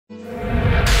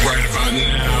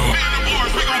now. Me and the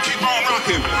boys, we gon' keep on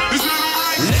rocking. Is that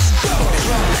alright? Let's go.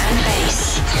 Drum and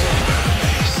bass.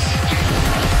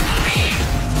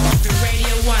 The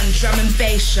Radio 1 Drum and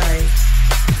Bass Show.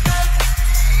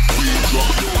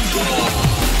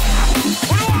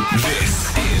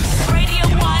 This is Radio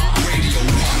 1.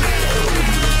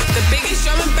 The biggest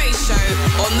drum and bass show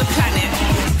on the planet.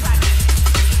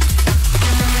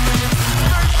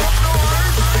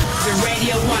 The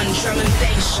Radio 1 Drum and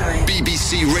Bass Show.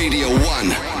 BBC Radio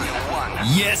 1.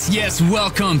 Yes,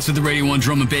 welcome to the Radio 1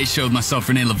 Drum and Bass Show with myself,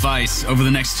 Rene, LaVice. Over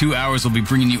the next 2 hours, we'll be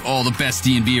bringing you all the best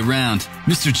D&B around.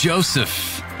 Mr.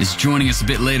 Joseph is joining us a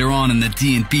bit later on in the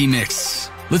D&B mix.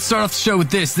 Let's start off the show with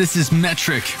this. This is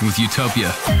Metric with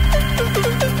Utopia.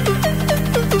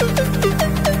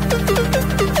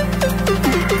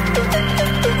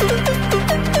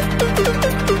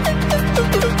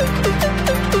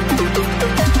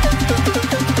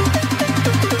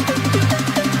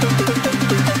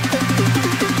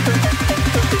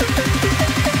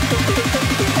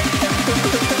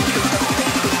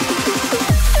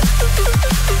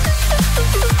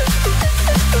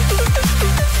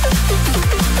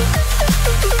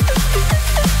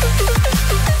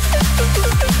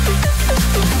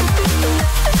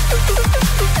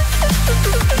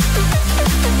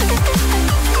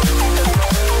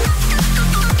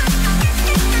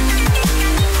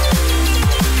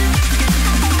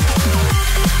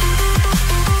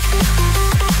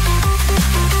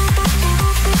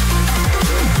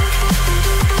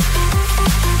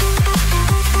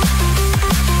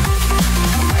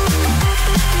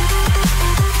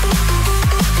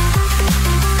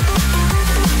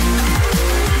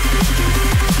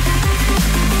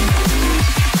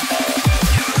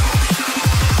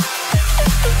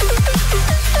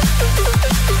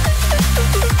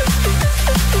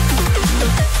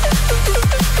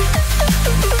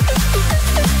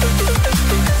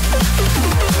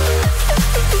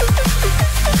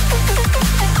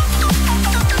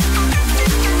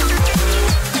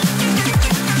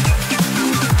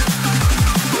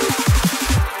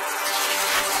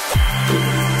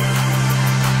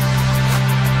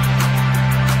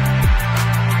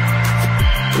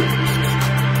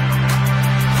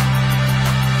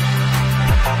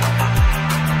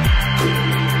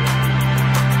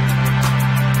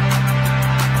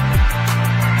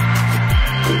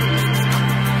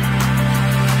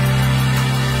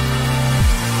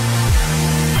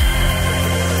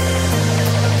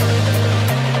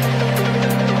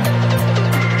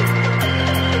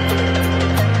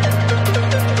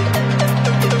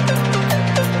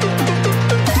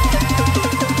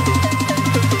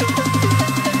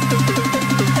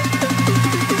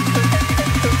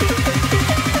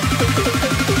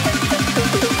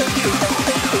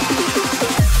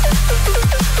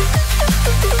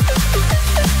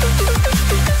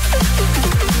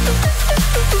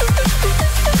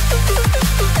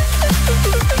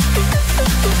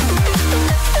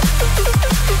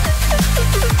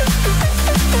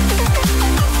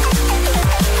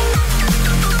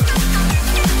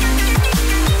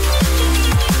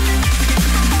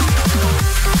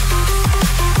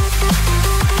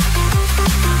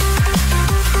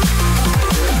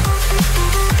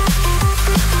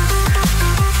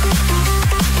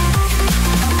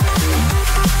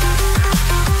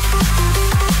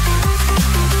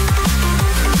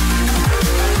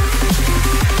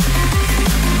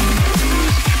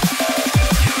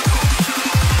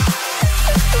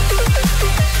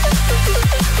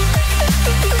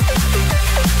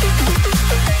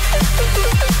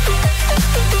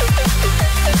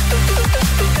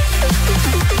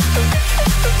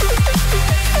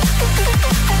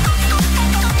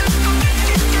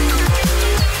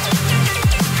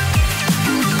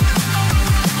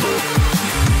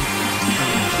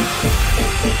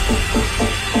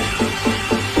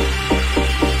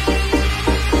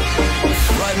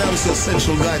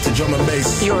 Essential guide to drum and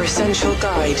bass. Your essential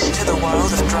guide to the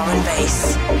world of drum and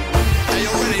bass. Are you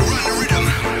ready? Run the rhythm.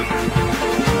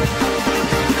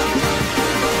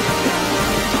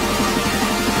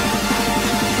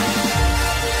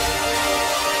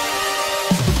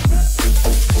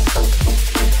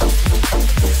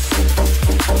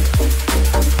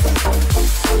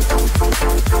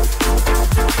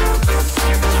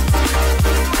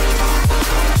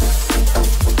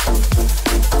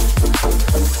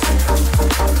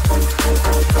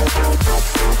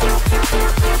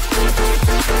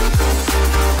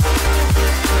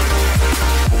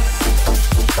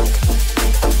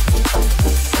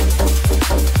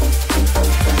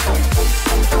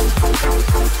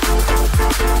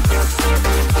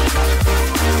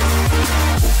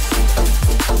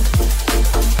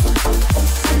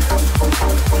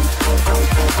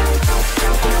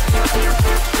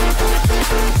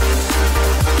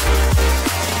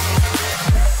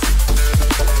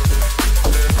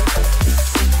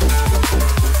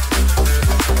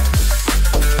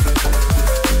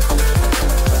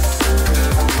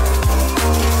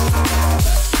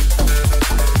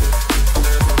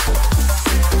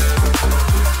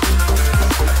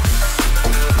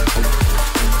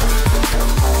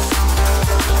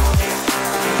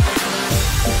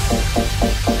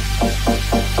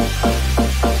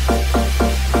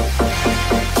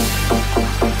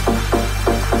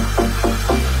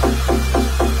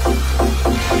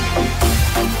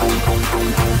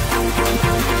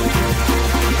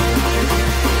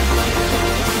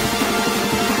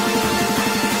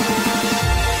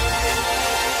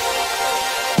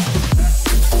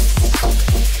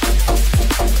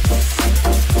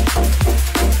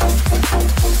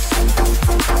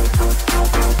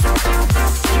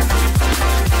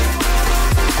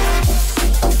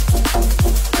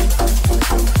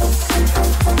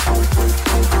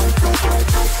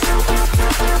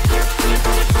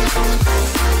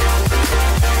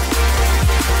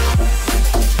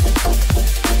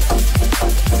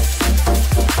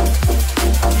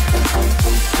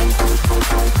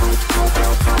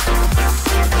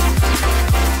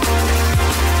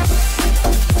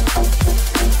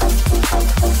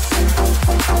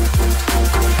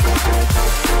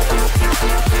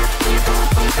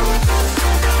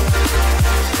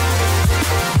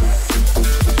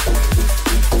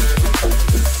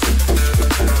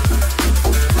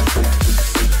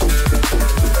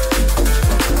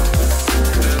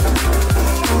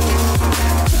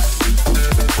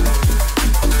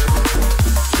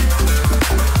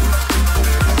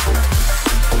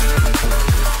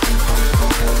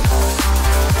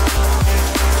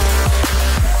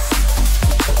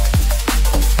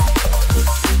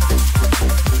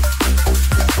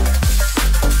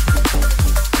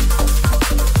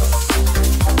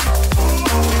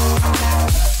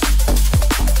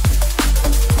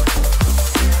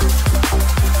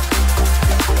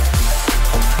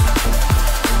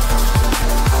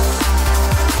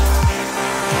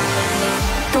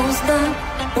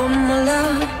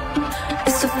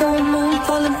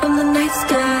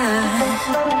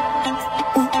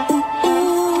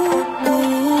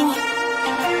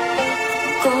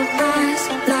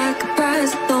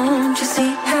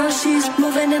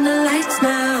 shining the lights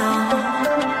now.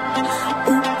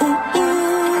 Ooh, ooh, ooh,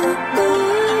 ooh.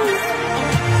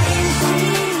 And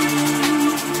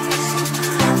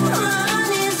she's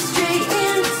running straight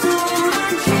into my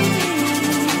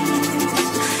dreams.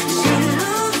 She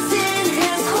loosen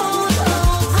his hold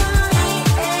over me,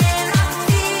 and I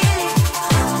feel it.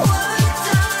 Words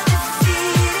are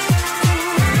defeated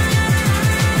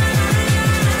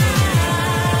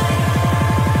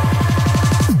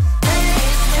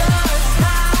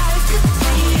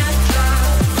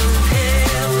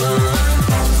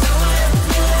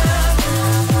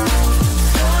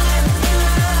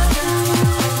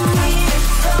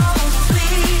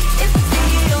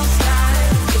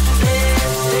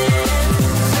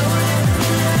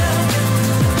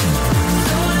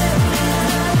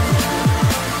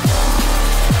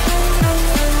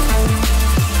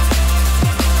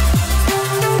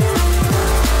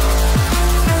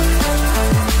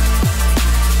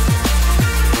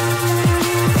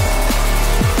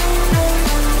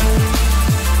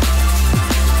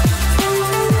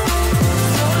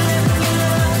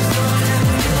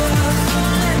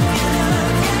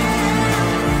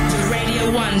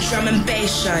Drum and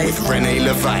Bass Show with Rene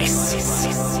LaVice.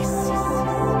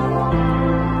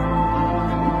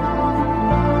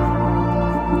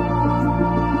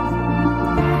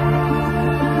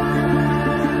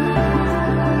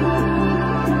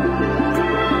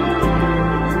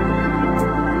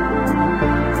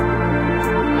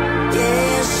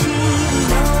 Yeah, she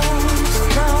knows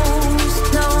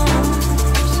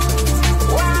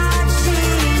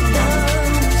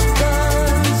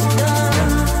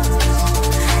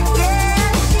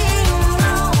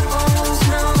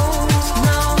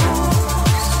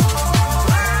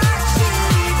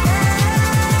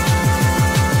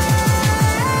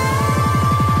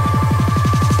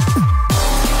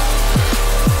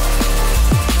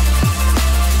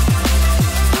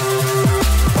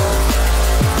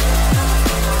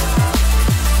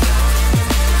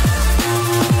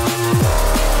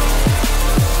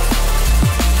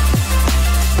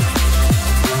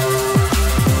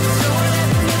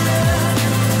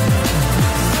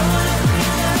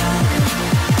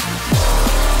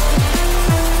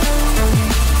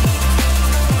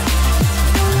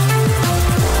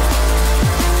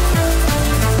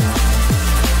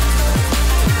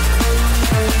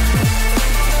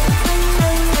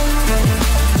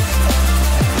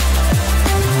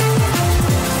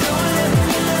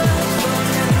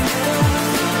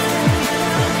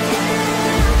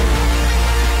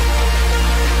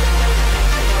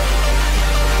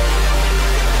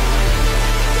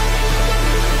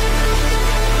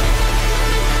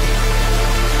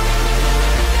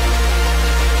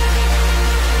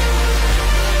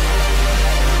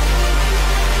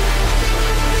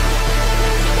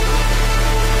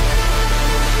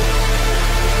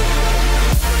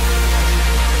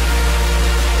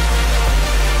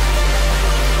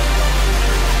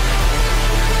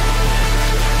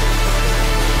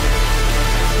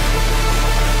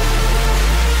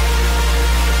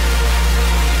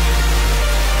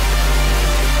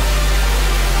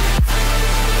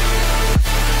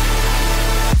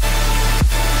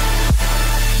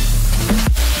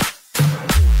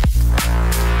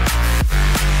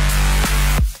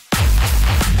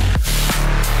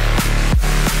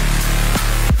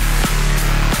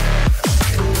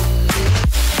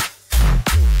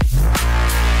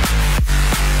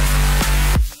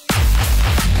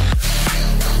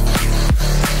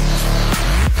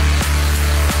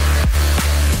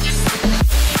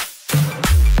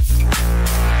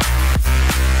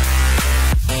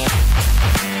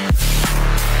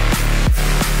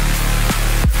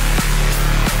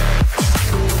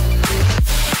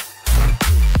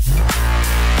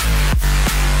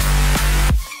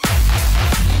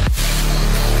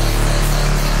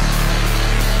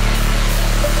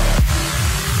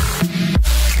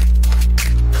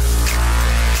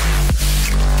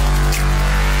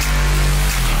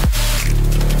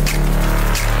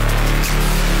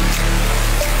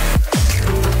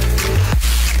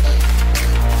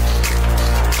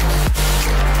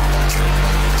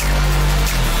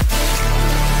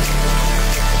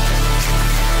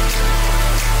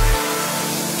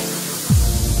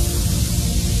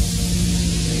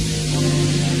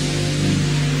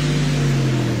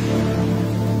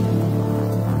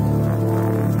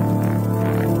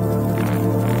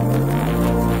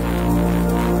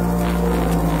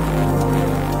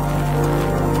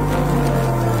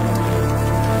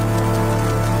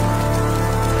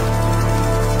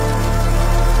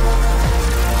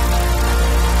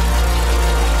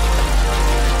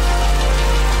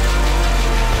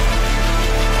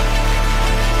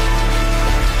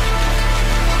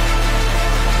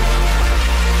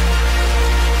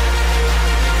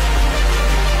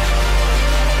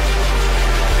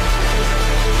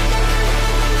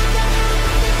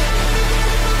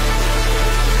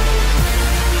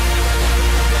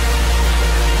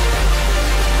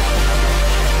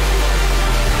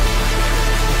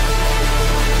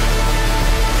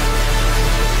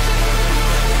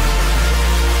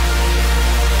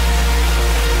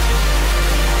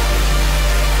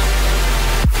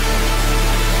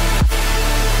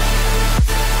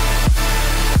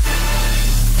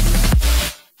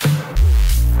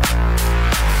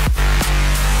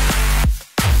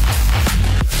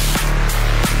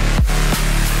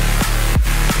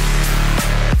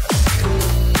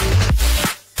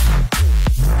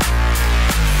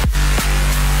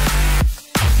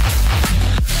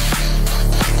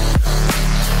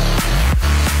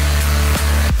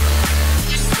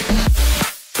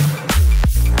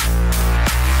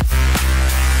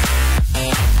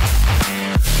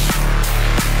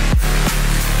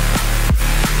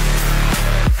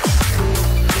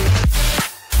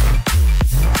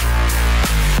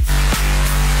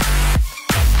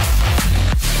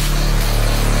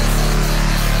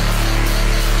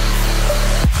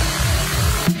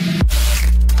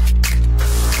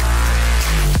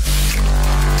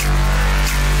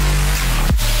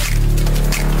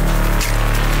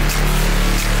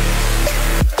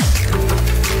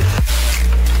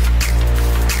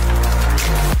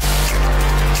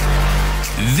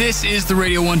This is the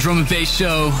Radio 1 Drum and Bass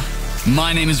Show.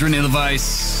 My name is Rene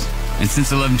LaVice, and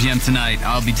since 11 p.m. tonight,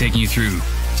 I'll be taking you through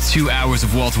 2 hours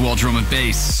of wall-to-wall drum and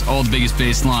bass, all the biggest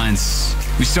bass lines.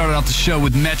 We started off the show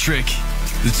with Metric,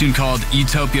 the tune called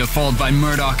Utopia, followed by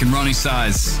Murdoch and Ronnie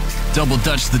Size, Double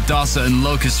Dutch, the Dasa and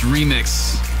Locust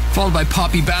remix, followed by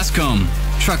Poppy Bascombe,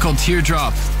 track called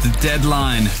Teardrop, the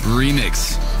Deadline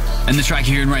remix, and the track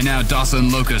you're hearing right now, Dasa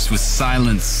and Locust with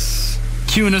Silence.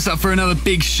 Queuing us up for another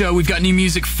big show, we've got new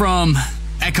music from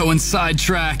Echo and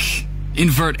Sidetrack,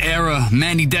 Invert Era,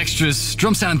 Mandy Dextrous,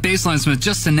 Drum Sound and Bassline Smith,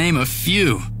 just to name a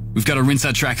few. We've got a rinse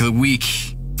out track of the week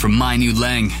from My New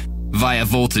Lang, Via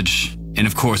Voltage. And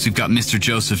of course, we've got Mr.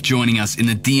 Joseph joining us in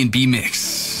the D&B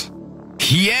mix.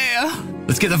 Yeah!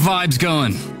 Let's get the vibes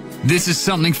going. This is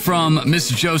something from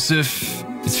Mr. Joseph.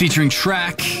 It's featuring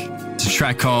Track. It's a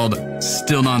track called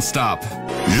Still Nonstop.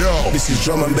 Yo, this is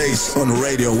Drum and Bass on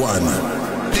Radio 1.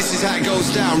 This is how it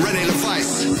goes down, Rene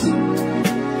LaVice.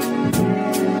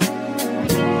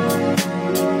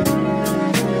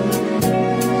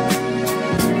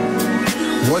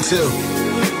 1, 2.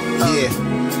 Yeah,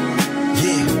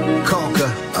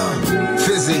 conquer,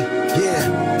 fizzy, yeah,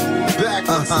 back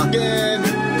again,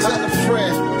 tell a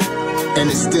friend, and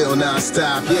it's still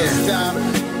non-stop, yeah,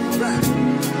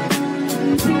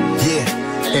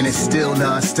 and it's still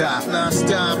non-stop,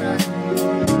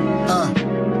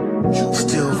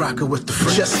 still rockin' with the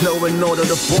friends. Just know in order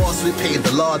to boss, we pay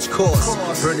the large cost.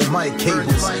 Burning mic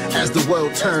cables as the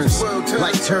world turns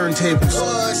like turntables.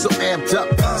 So amped up,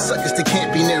 suckers they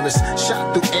can't be near us.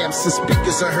 Shot through amps and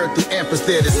speakers, I heard through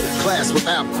amphitheaters. Class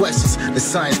without questions, the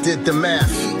science did the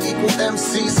math. E equal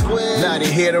MC squared. Now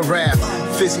they hear the rap.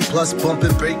 Fizzy plus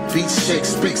bumping, break beats, shake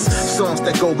speaks. Songs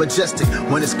that go majestic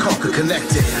when it's conquer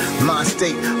connected. Mind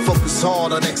state, focus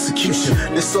hard on execution.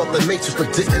 This off the matrix,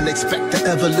 but didn't expect the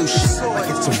evolution. Like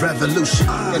it's a revolution,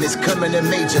 and it's coming in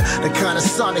major. The kind of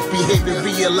sonic behavior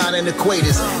realigning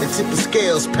equators and tipping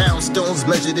scales, pound stones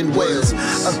measured in whales.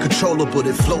 Uncontrollable,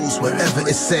 it flows wherever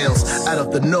it sails. Out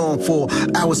of the norm for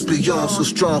hours beyond, so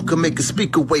strong can make a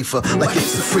speaker wafer like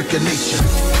it's a freak of nature.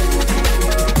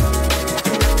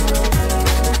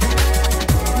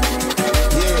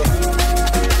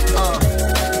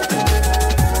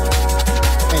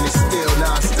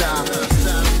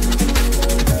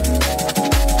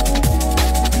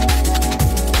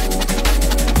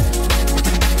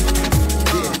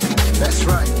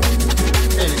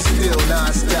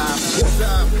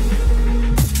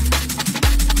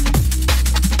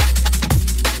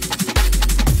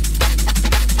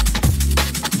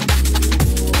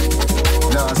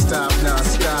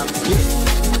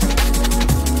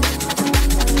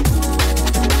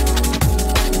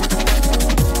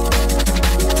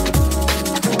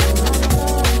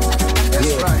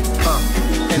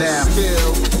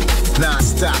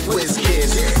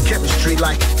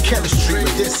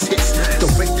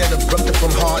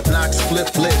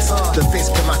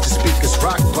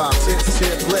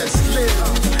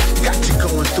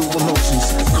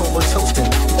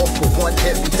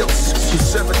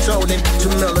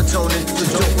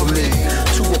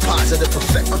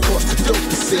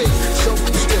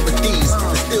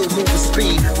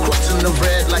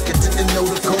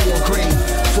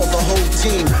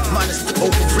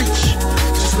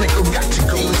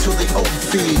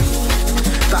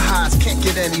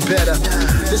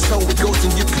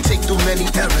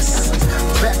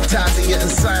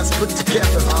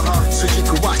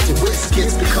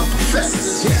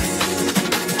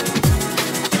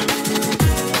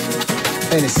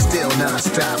 And it's still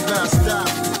non-stop,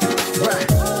 right,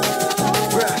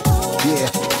 yeah,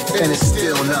 and it's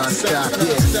still non-stop,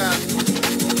 yeah.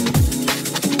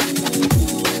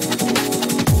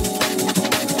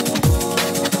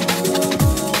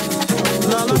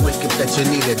 The wicked that you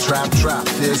need to drop,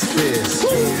 this fizz.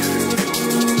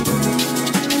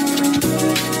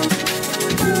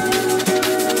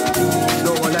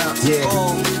 Going out, yeah,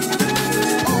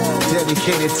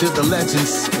 dedicated to the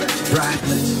legends, right?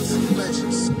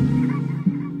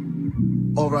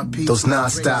 R.I.P. Those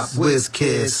non-stop whiz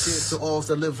kids. Cheers to all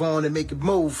that live on and make it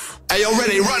move. Hey, yo,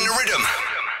 Rene, run the rhythm.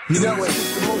 You know it?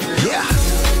 Yeah.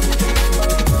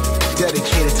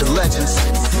 Dedicated to legends.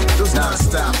 Those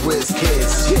non-stop whiz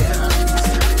kids. Yeah.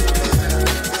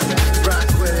 Rock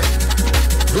with it.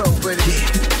 Roll with it.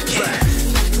 Yeah.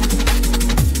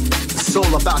 It's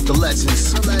all about the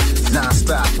legends.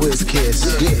 Non-stop whiz kids.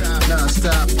 Yeah.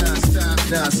 Non-stop. Let's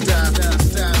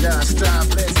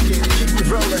get it. Keep it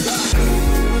rolling.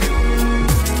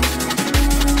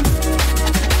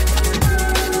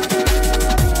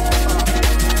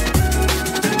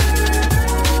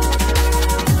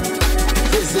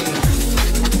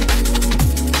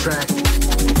 Track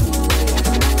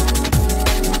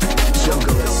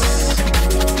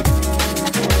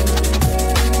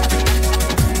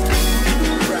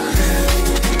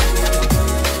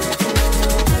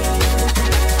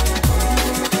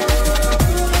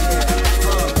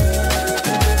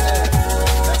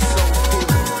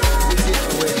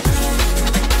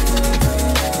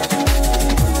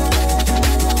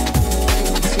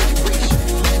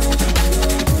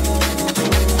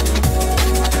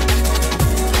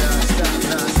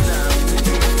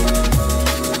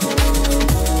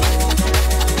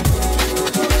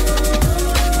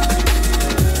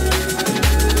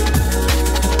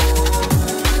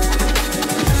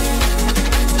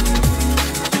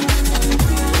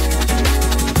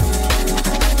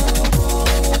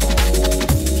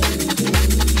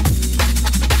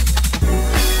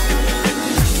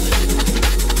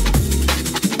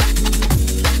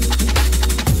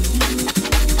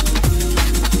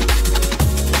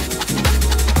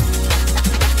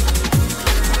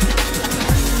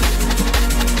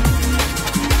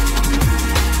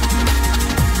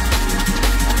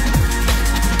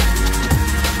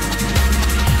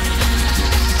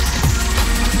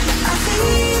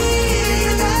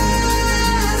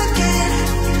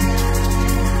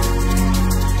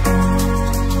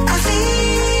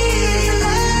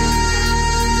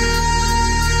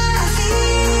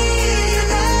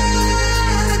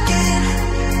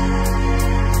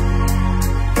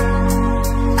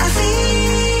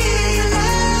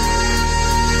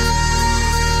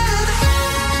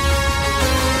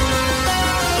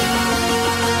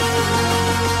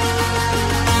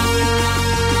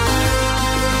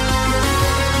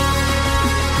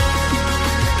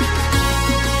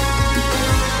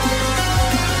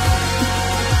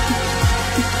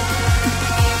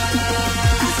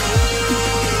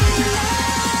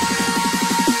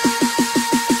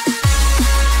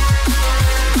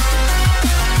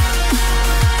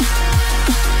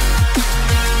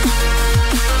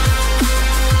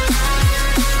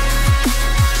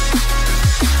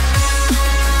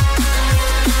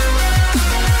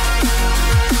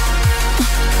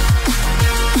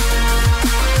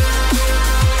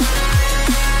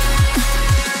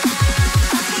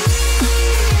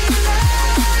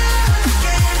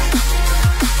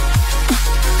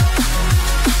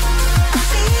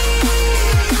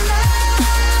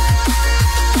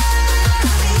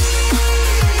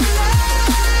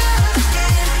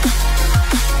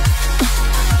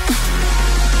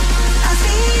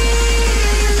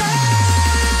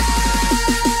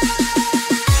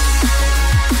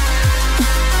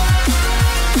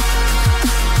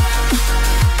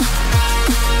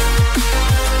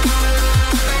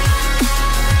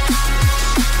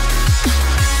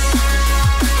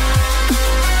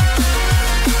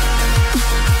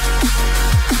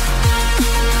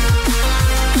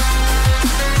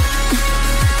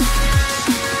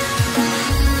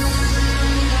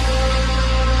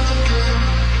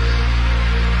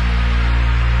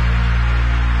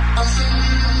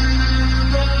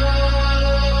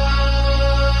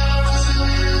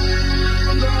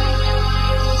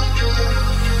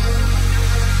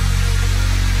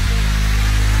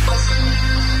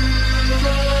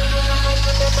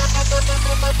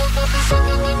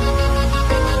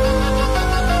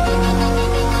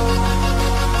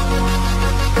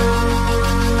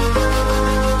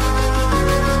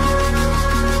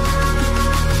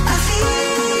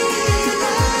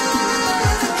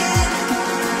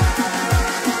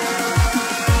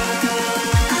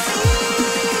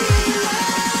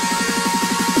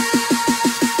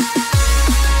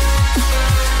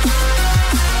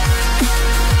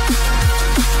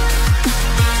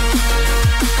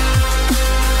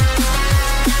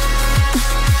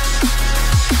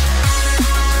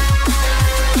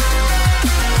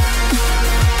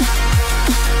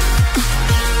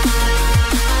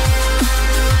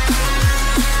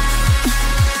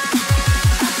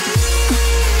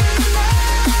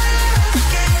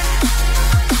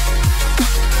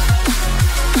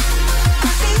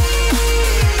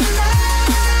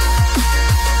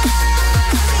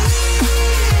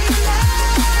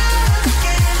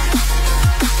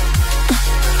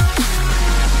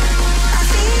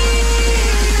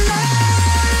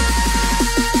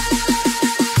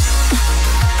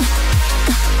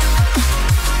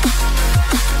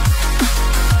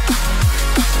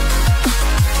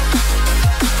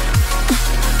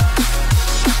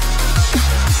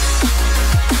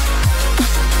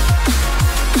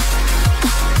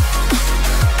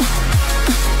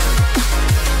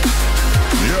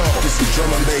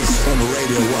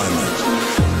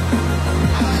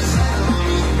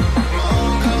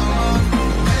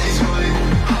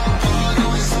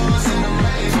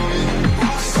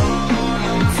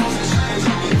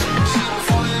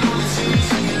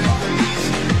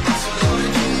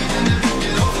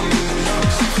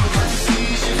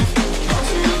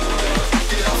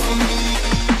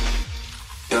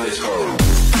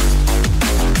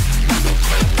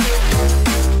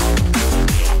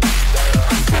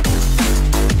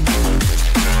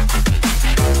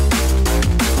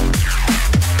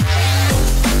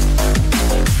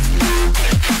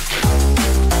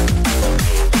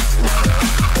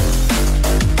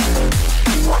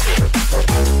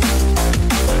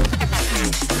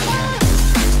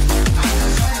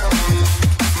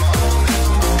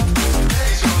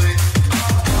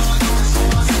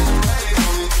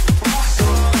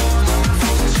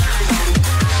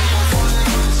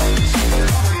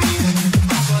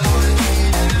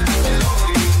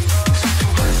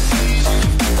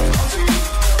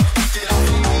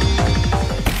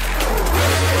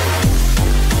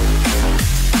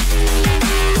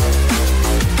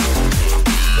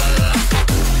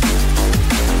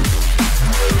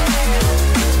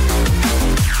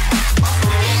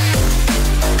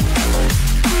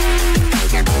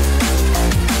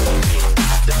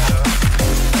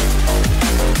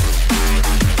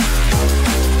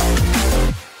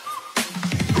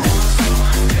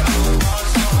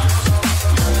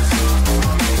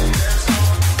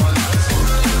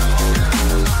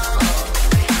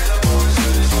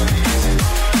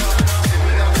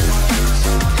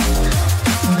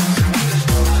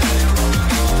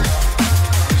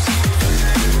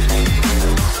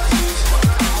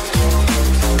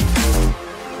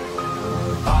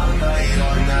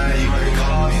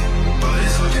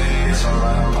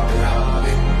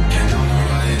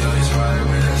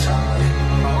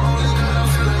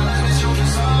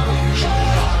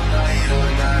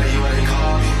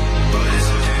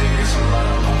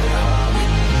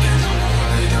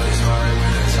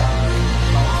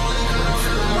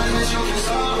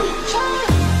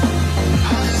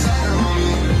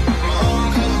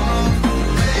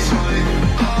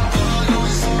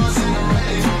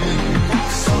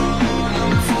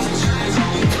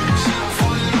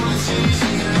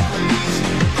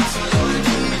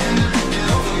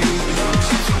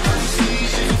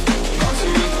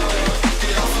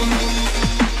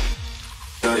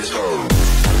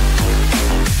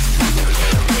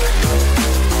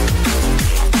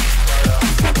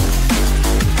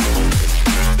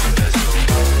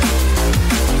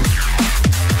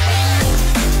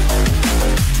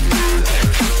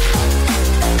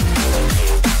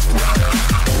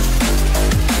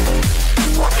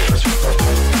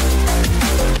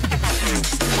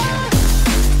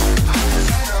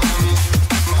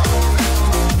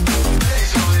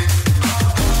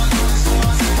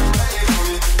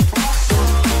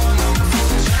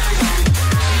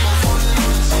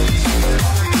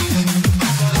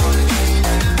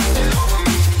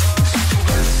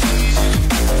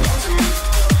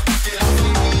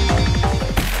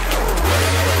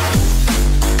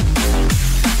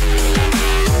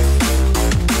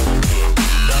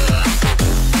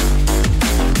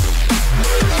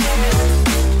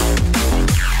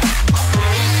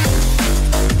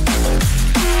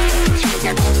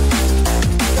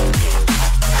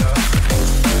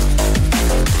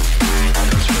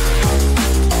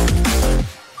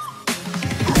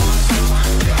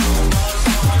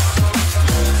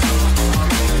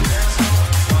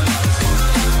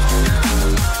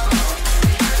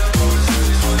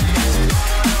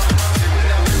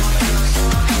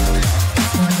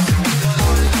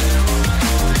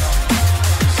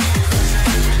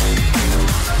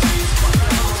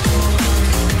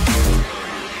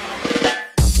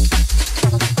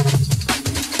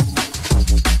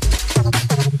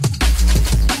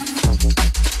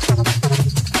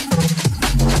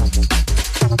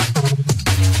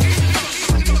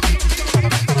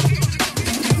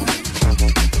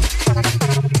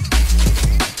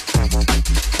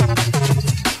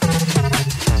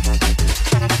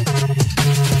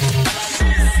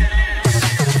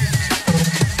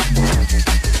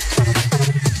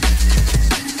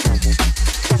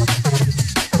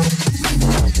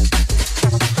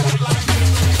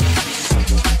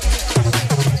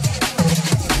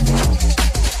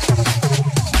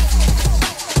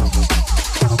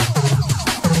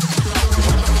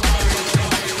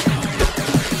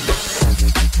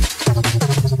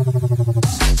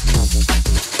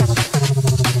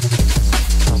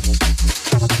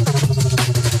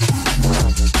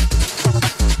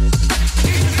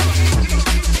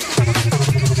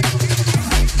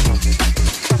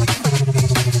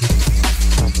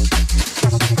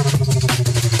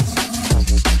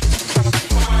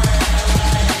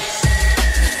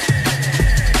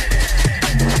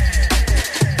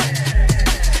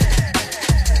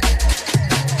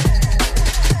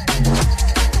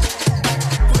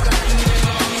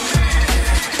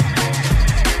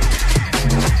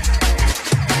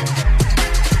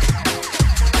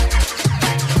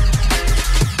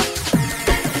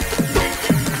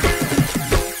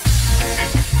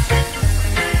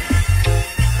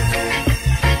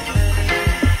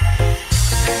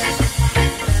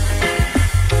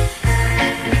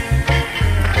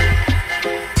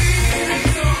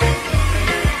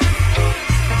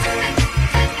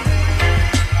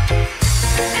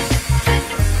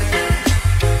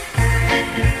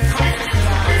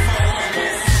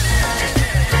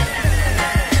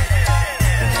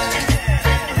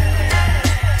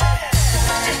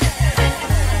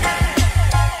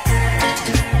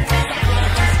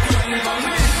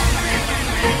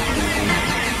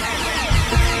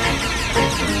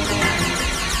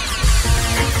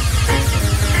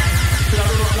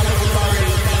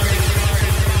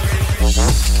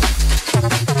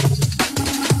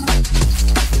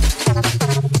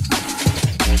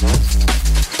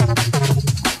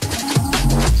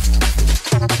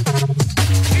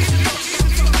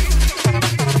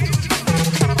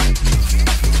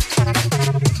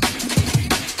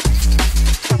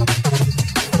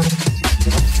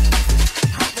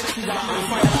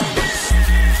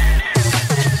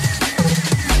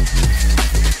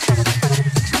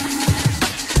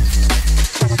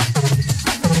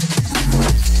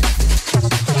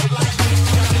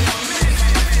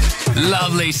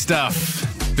Lovely stuff.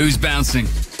 Who's bouncing?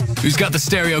 Who's got the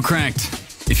stereo cranked?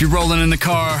 If you're rolling in the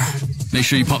car, make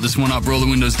sure you pump this one up, roll the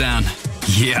windows down.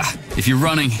 Yeah. If you're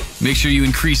running, make sure you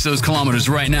increase those kilometers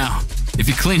right now. If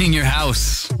you're cleaning your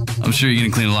house, I'm sure you're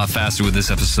gonna clean a lot faster with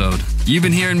this episode. You've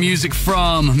been hearing music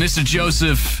from Mr.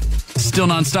 Joseph, Still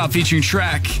Nonstop featuring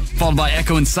Track, followed by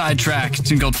Echo and Sidetrack, a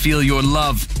tune called Feel Your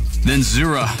Love. Then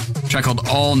Zura, a track called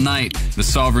All Night, the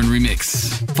Sovereign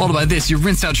remix. Followed by this, your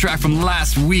rinse out track from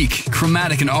last week,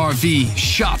 Chromatic and RV,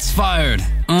 Shots Fired.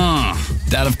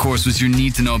 That, of course, was your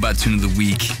Need to Know About Tune of the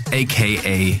Week,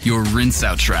 aka your rinse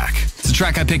out track. It's a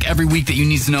track I pick every week that you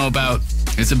need to know about.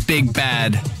 It's a big,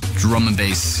 bad drum and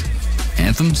bass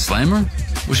anthem, slammer?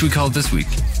 What should we call it this week?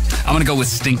 I'm gonna go with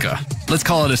Stinka. Let's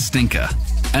call it a Stinka.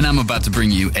 And I'm about to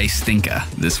bring you a Stinka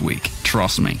this week.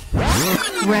 Trust me.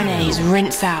 Rene's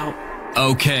Rinse Out.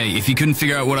 Okay, if you couldn't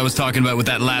figure out what I was talking about with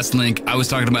that last link, I was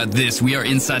talking about this. We are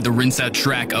inside the rinse out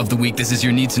track of the week. This is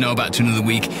your Need to Know About Tune of the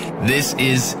Week. This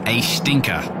is a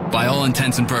stinker, by all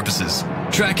intents and purposes.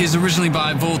 Track is originally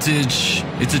by Voltage.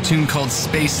 It's a tune called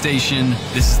Space Station.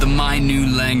 This is the My New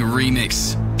Lang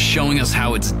remix, showing us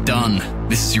how it's done.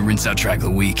 This is your rinse out track of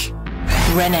the week.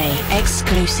 Rene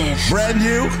exclusive. Brand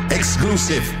new,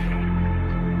 exclusive.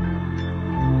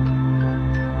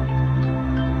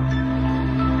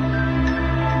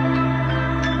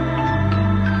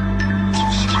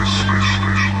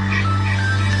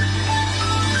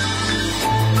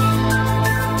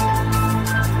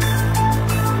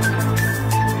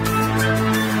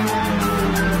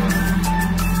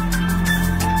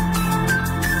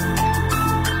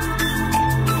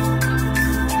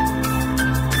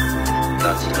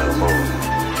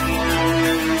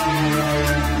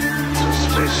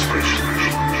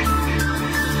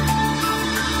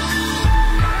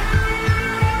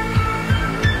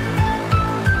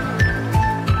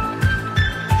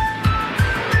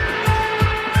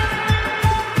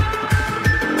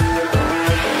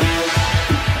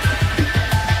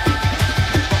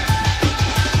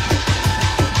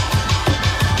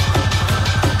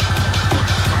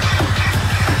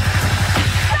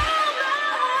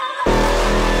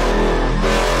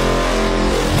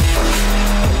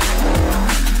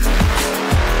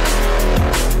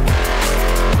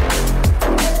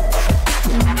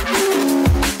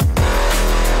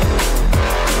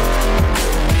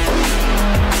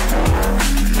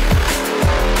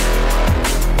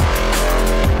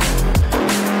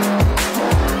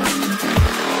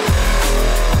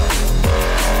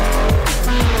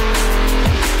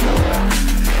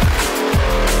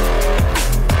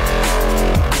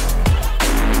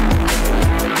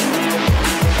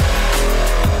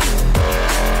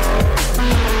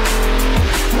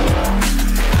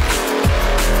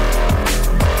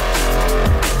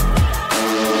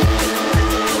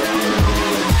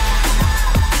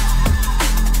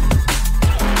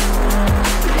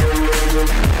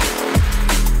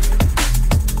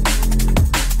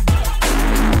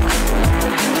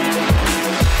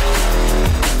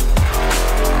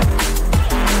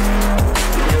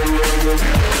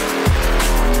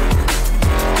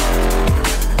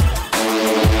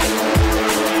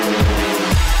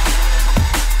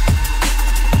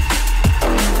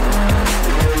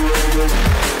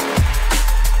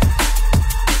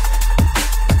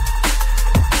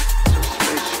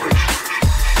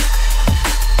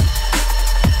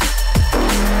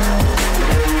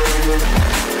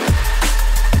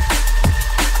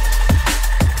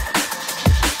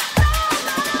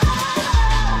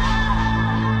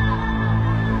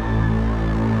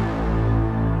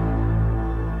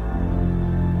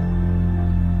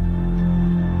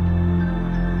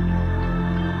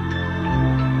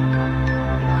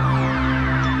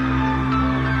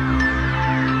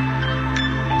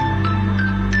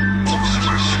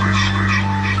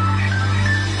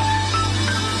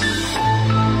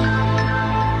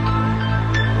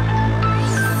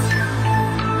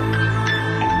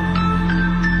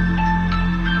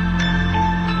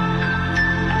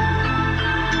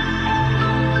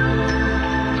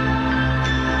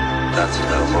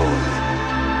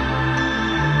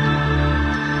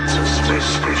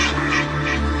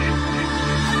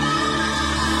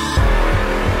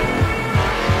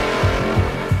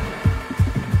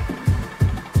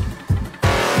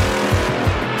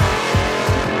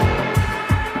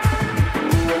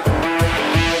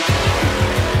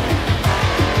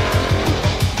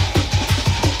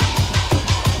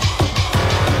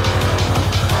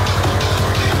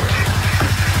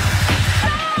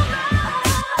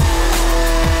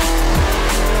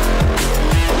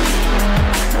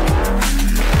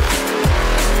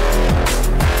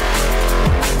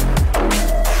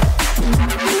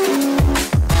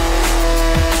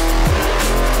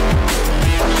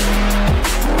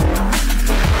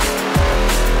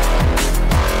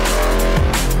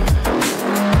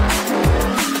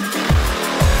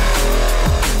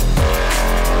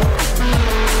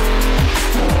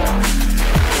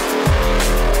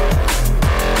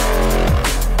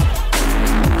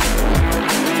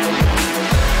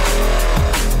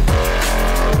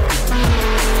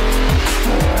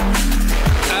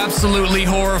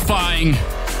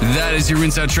 That is your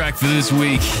rinse out track for this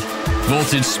week.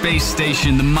 Voltage Space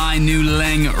Station, the My New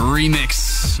Leng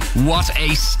remix. What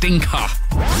a stinker.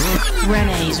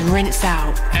 Rene's rinse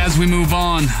out. As we move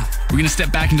on, we're going to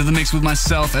step back into the mix with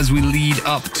myself as we lead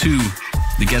up to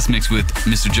the guest mix with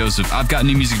Mr. Joseph. I've got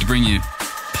new music to bring you.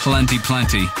 Plenty.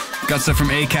 Got stuff from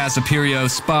Acast, Aperio,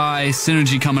 Spy,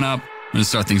 Synergy coming up. I'm going to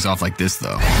start things off like this,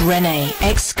 though. Rene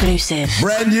exclusive.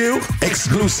 Brand new,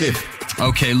 exclusive.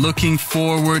 Okay, looking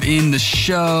forward in the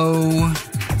show.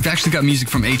 We've actually got music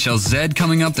from HLZ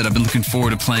coming up that I've been looking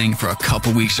forward to playing for a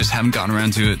couple weeks, just haven't gotten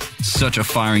around to it. Such a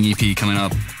firing EP coming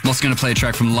up. I'm also going to play a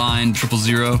track from Line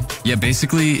 000. Yeah,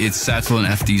 basically, it's Satchel and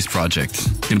FD's project.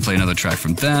 Going to play another track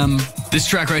from them. This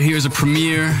track right here is a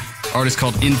premiere. Artist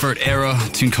called Invert Era,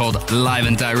 tune called Live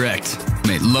and Direct.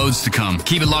 Mate, loads to come.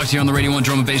 Keep it locked here on the Radio 1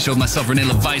 Drum and Bass Show with myself, Rene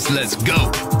LaVice. Let's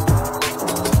go!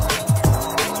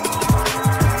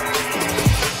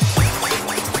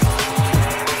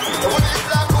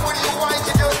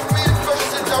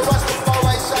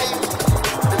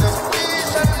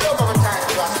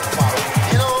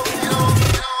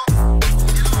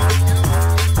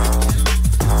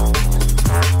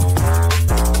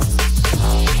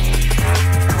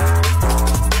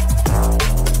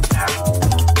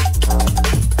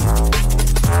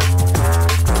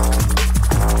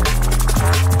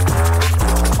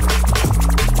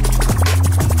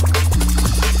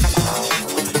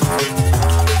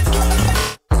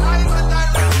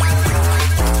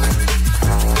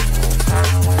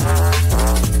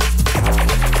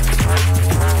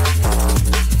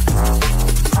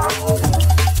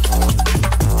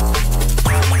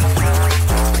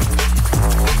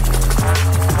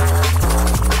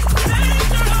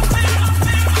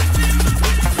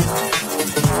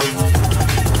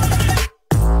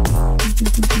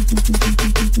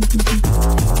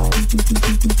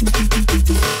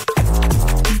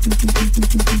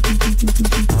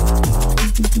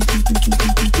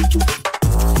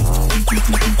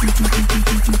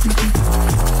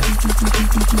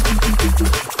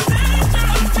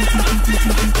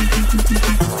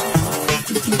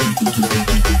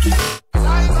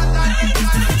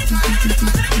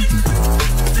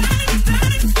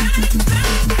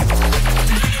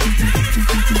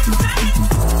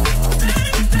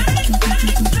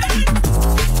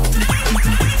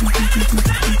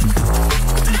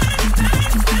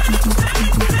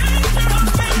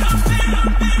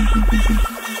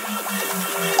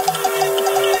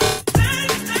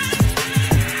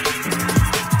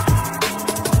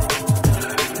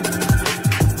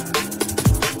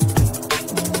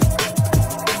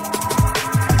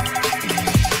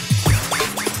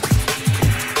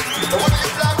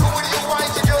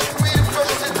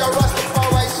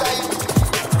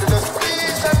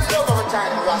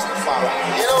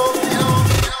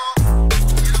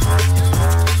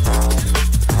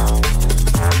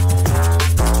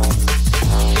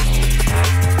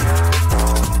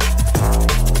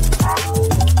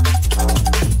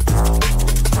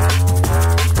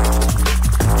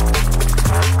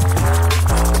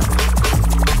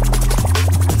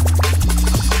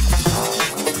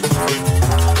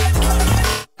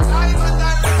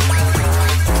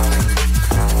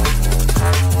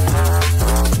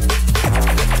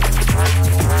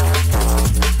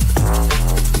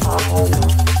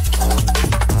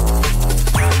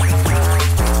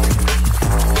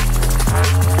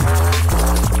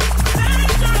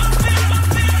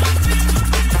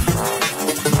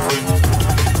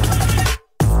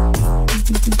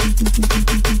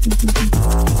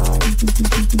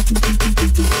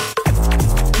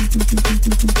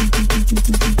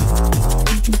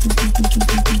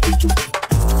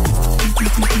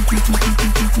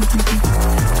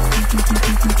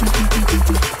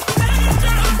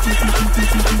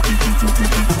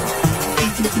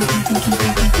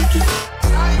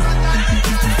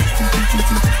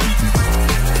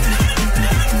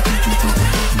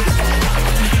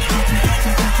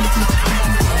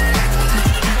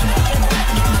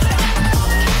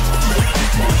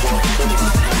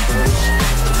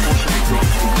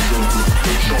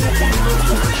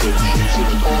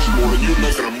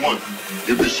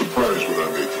 You'd be surprised what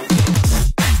I make them.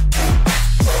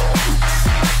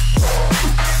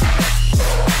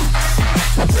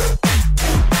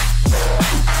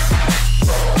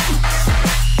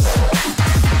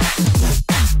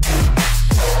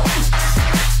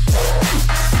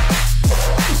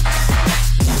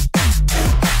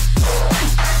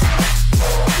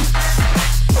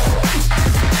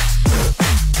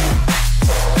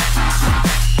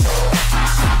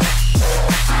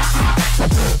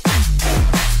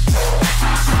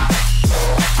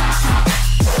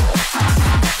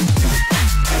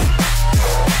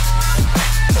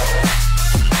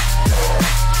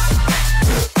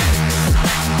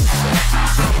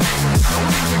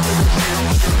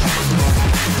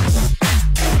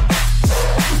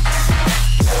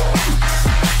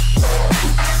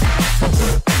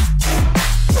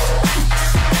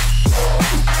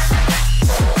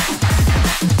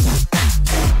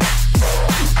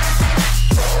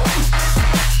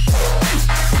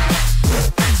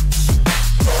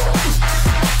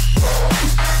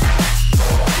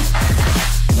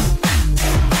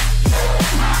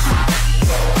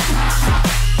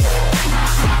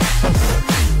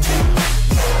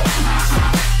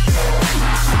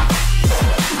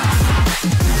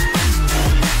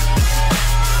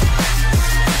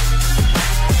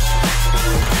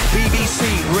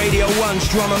 BBC Radio 1's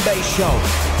Drum and Bass Show.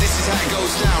 This is how it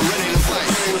goes down, Rene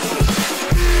LaVice.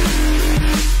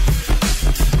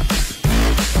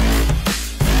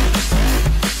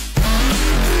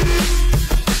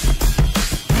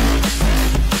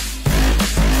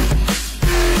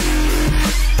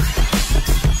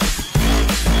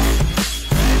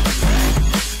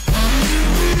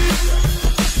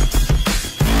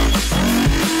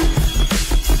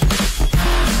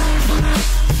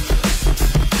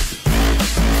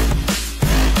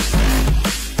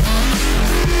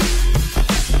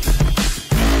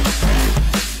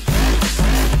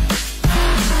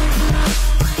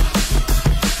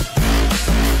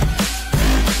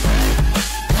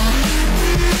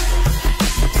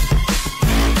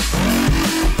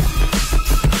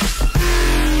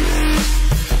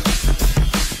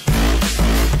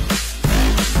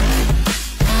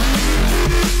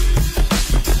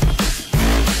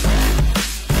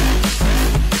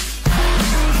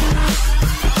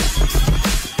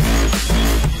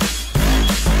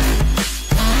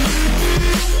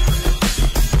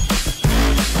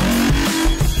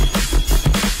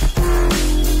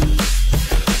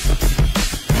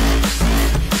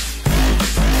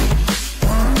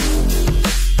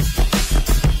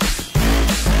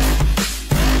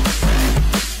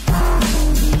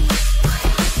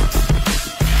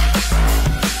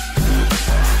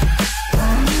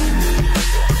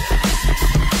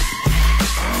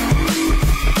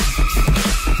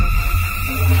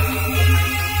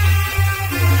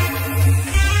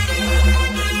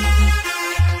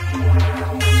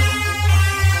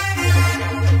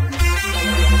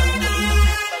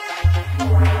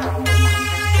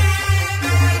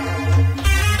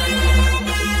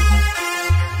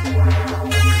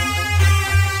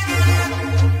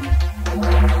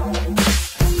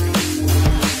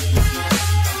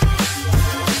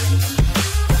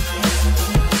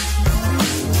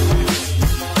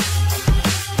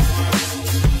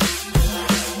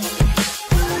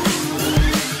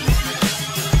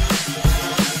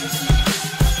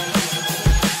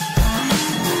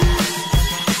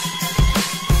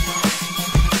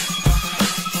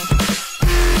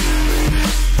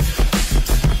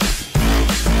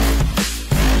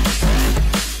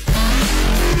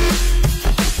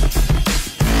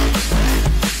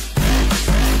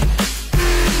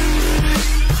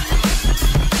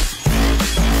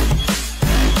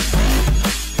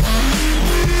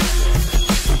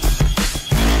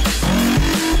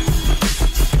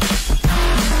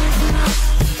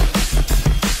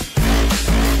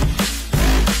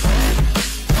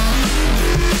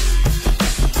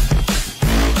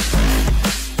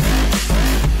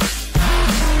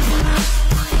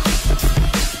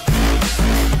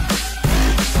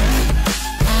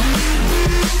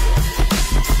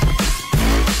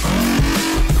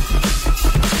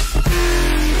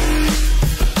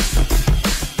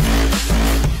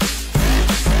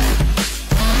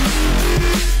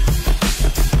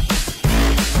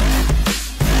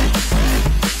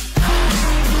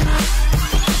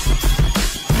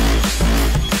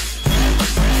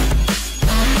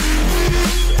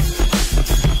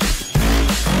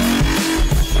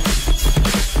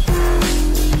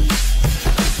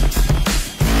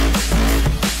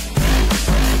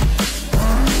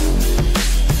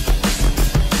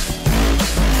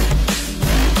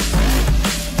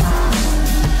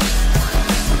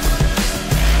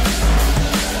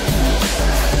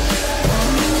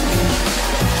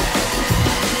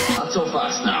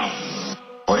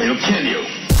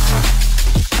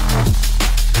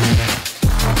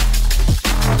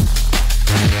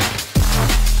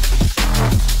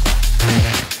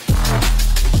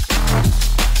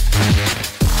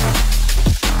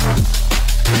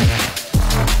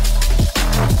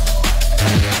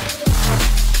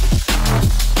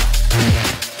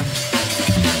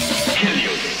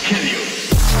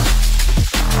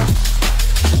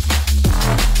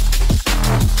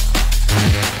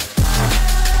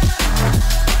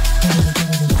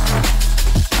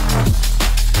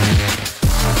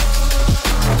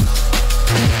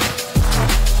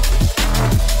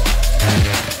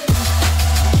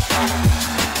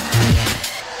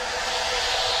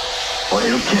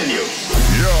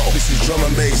 Drum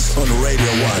and Bass on Radio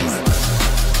 1.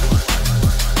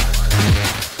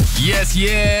 Yes,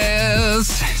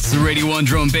 yes. It's the Radio 1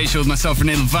 Drum and Bass Show with myself,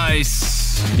 Rene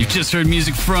LaVice. You've just heard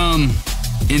music from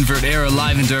Invert Era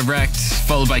Live and Direct,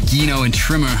 followed by Gino and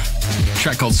Trimmer. A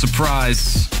track called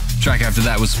Surprise. The track after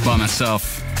that was by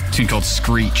myself, a tune called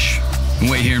Screech. And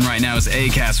what you're hearing right now is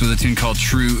A-Cast with a tune called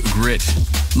True Grit.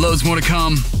 Loads more to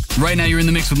come. Right now you're in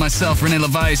the mix with myself, Rene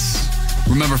LaVice.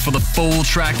 Remember, for the full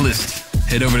track list,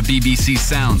 head over to BBC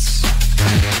Sounds.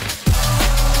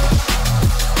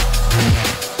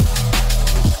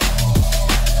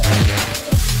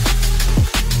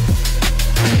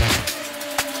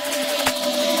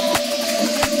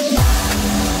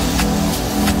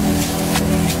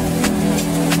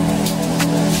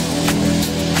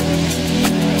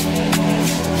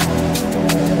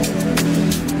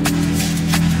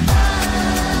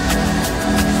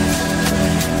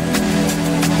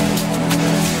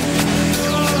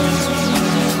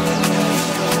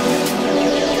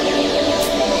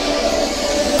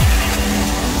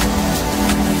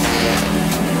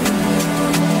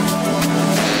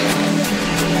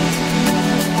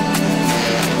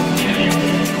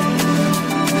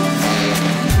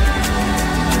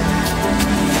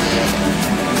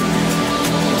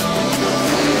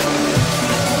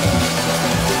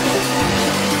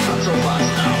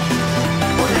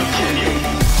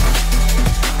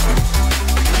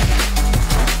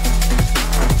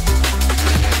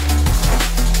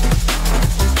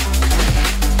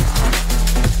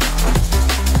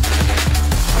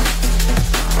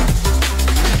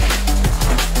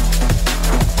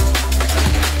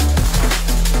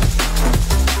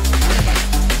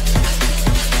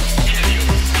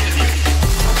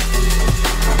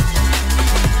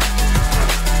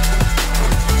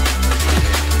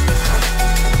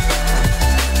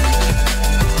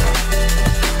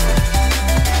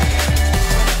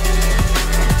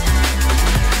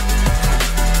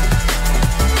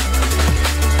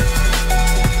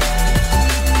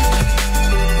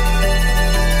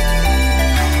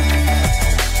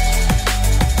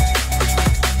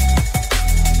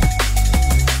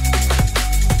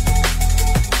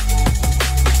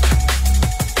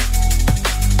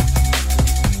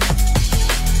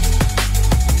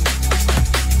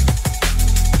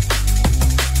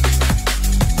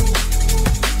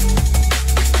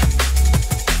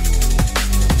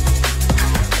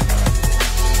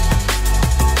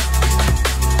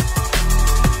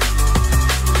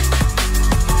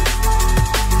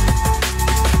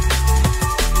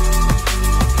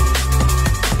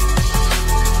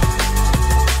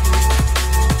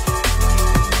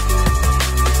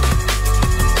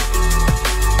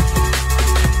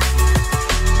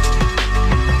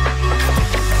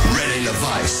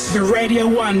 Radio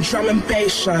 1 Drum and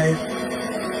Bass Show.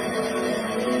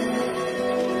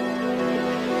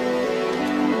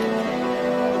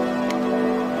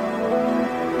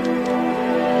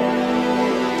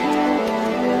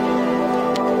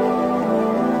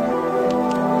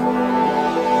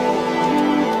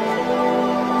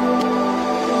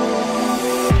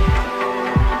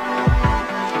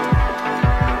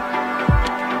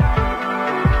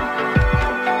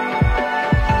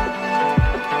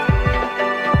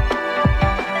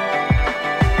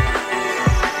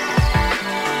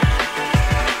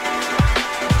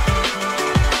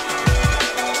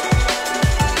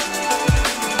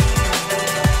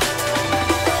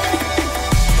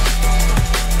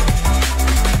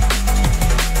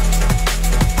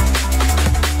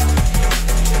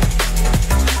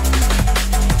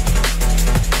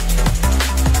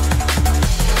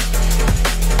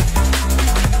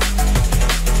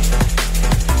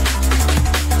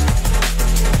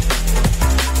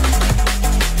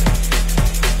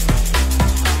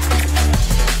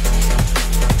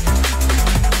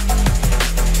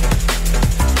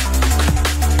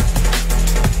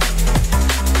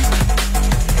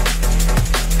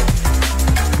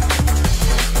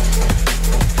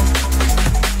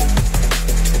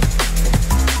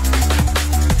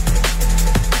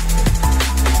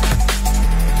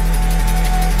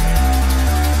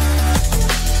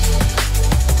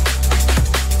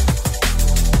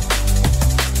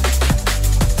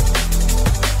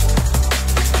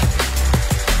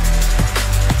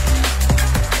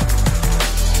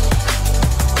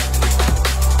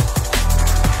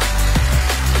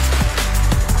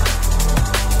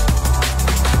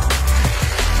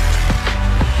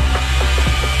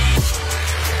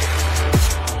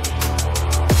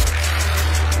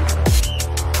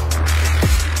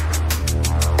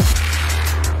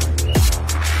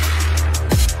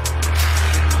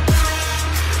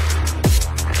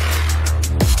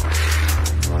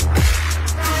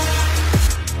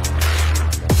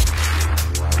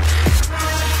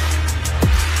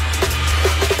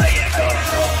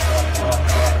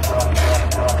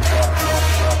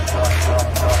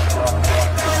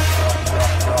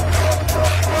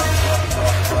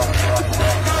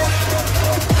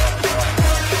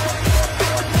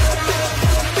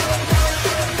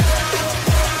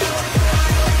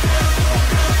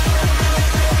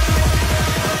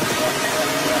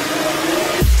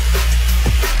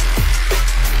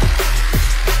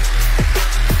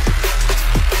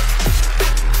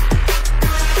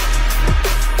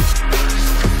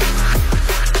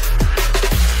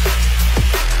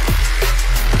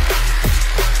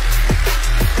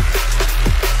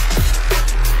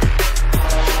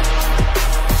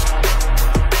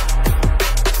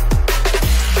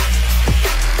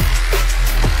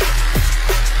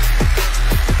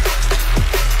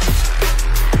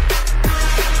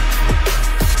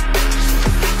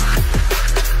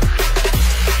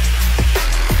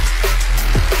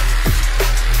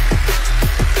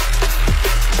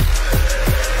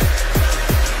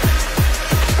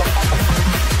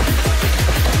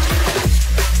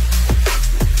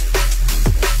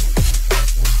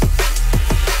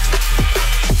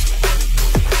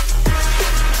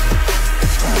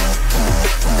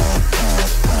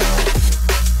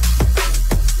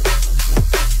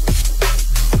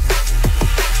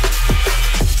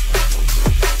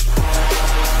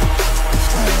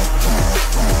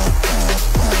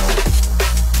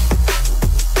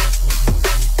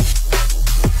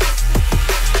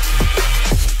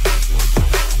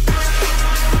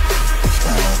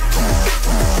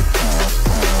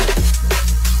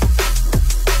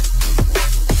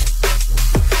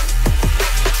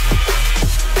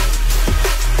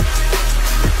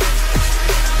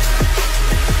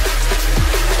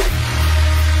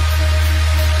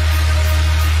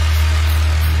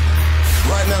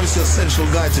 It's your essential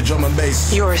guide to drum and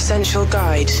bass. Your essential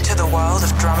guide to the world of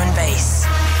drum and bass.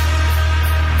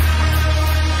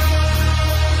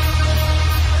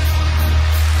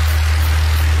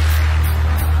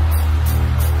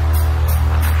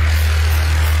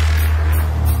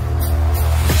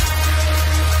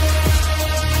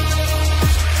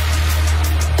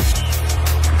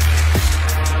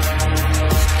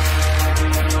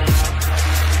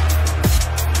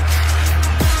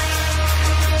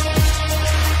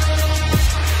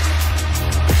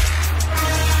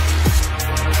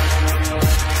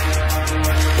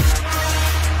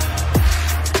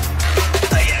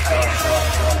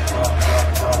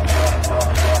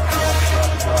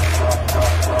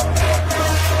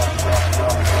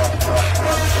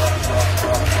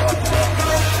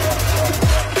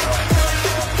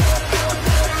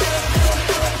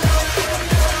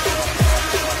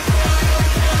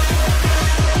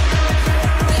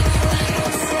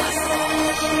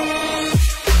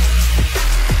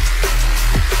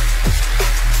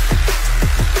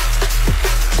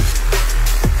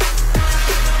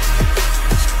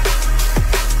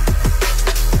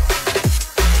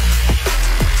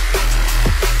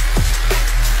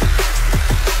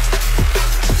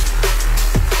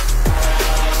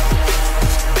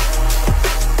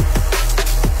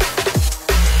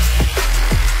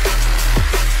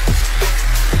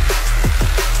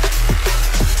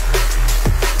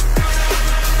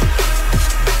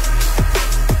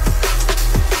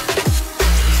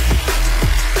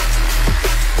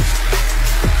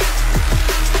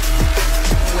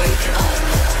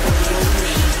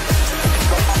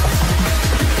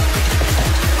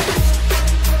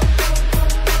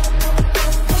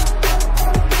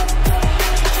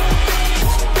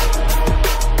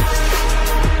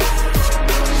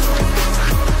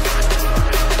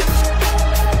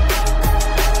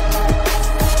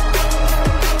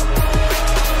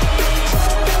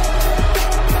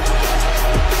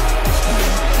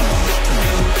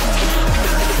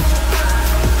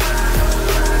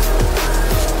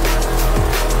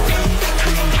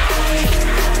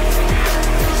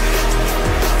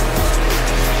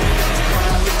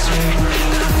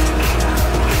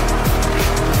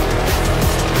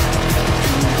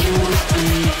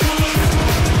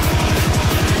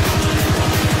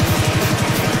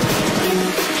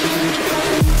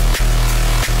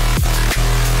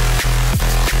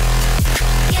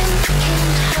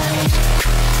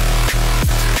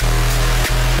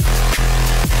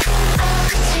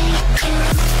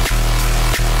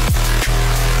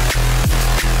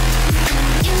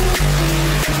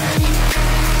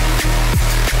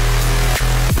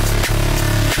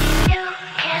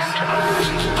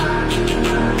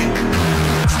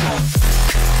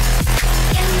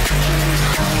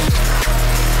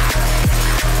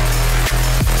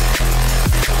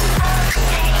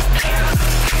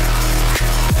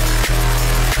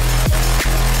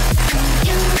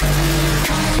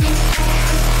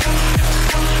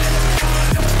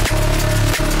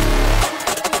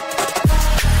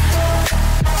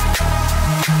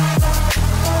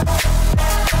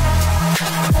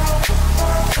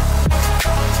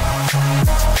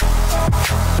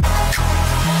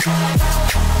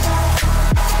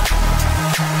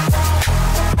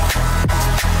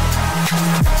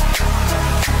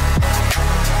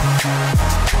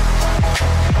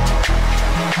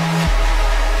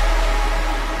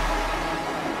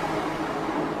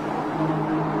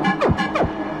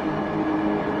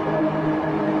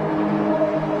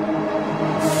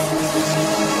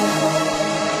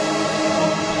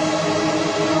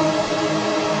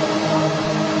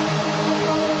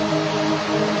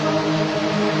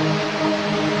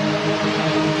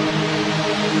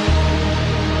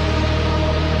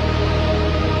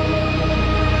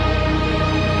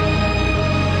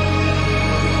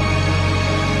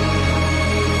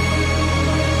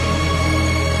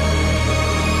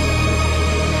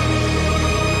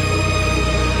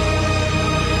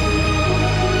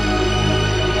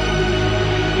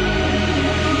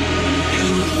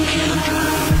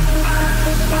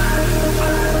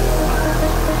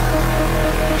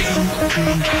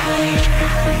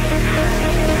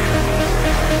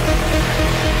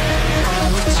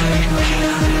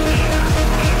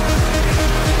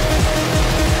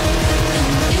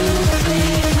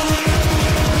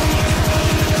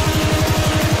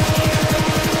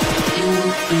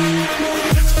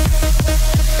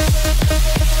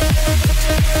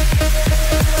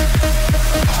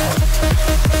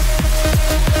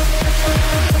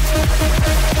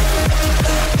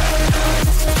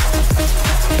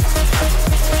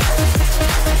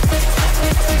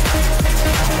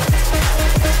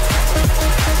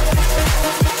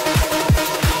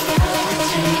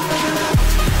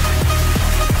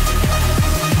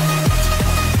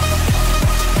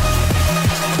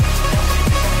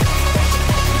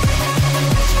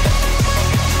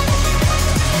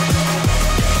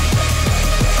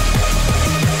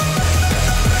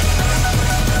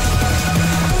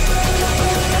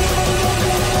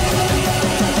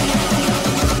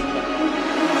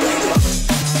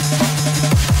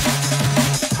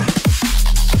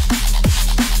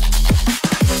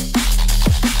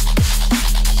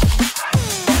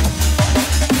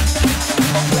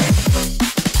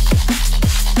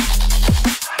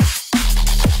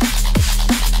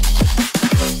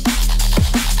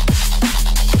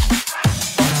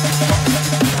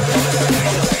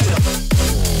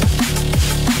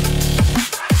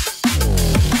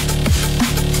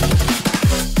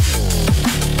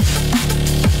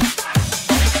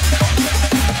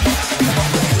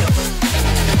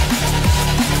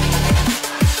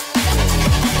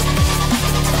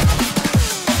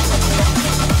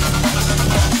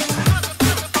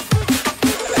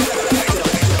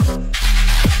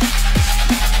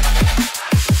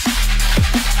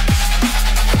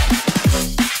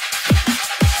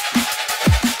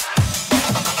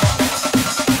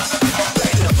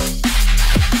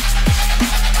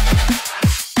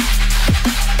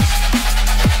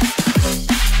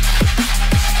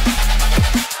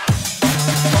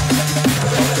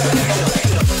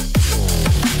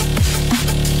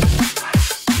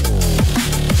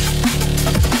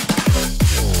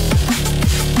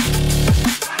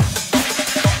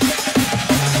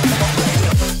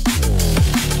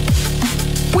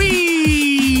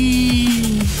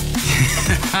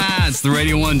 It's the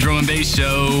Radio 1 Drum and Bass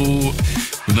Show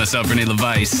with myself, Rene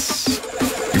LaVice.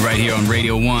 You're right here on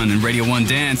Radio 1 and Radio 1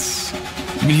 Dance.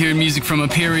 You've been hearing music from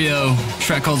Imperio, a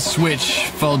track called Switch,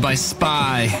 followed by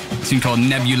Spy, a tune called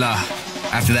Nebula.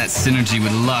 After that, Synergy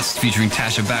with Lust featuring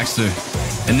Tasha Baxter.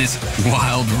 And this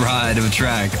wild ride of a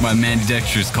track by Mandy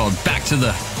Dexter's called Back to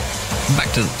the...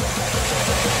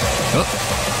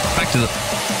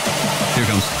 Here it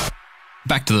comes.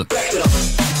 Back to the...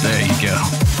 There you go.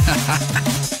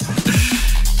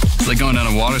 It's like going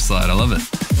down a water slide. I love it.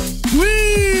 Woo!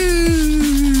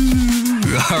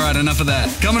 All right, enough of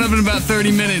that. Coming up in about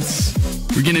 30 minutes,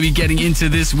 we're going to be getting into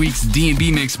this week's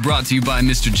D&B mix brought to you by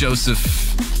Mr. Joseph.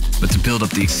 But to build up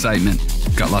the excitement,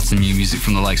 got lots of new music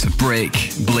from the likes of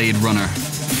Break, Blade Runner,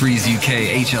 Freeze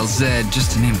UK, HLZ,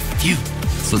 just to name a few.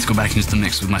 So let's go back into the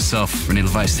mix with myself, Rene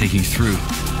LaVice, taking you through.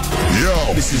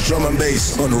 Yo, this is Drum and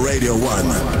Bass on Radio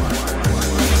 1.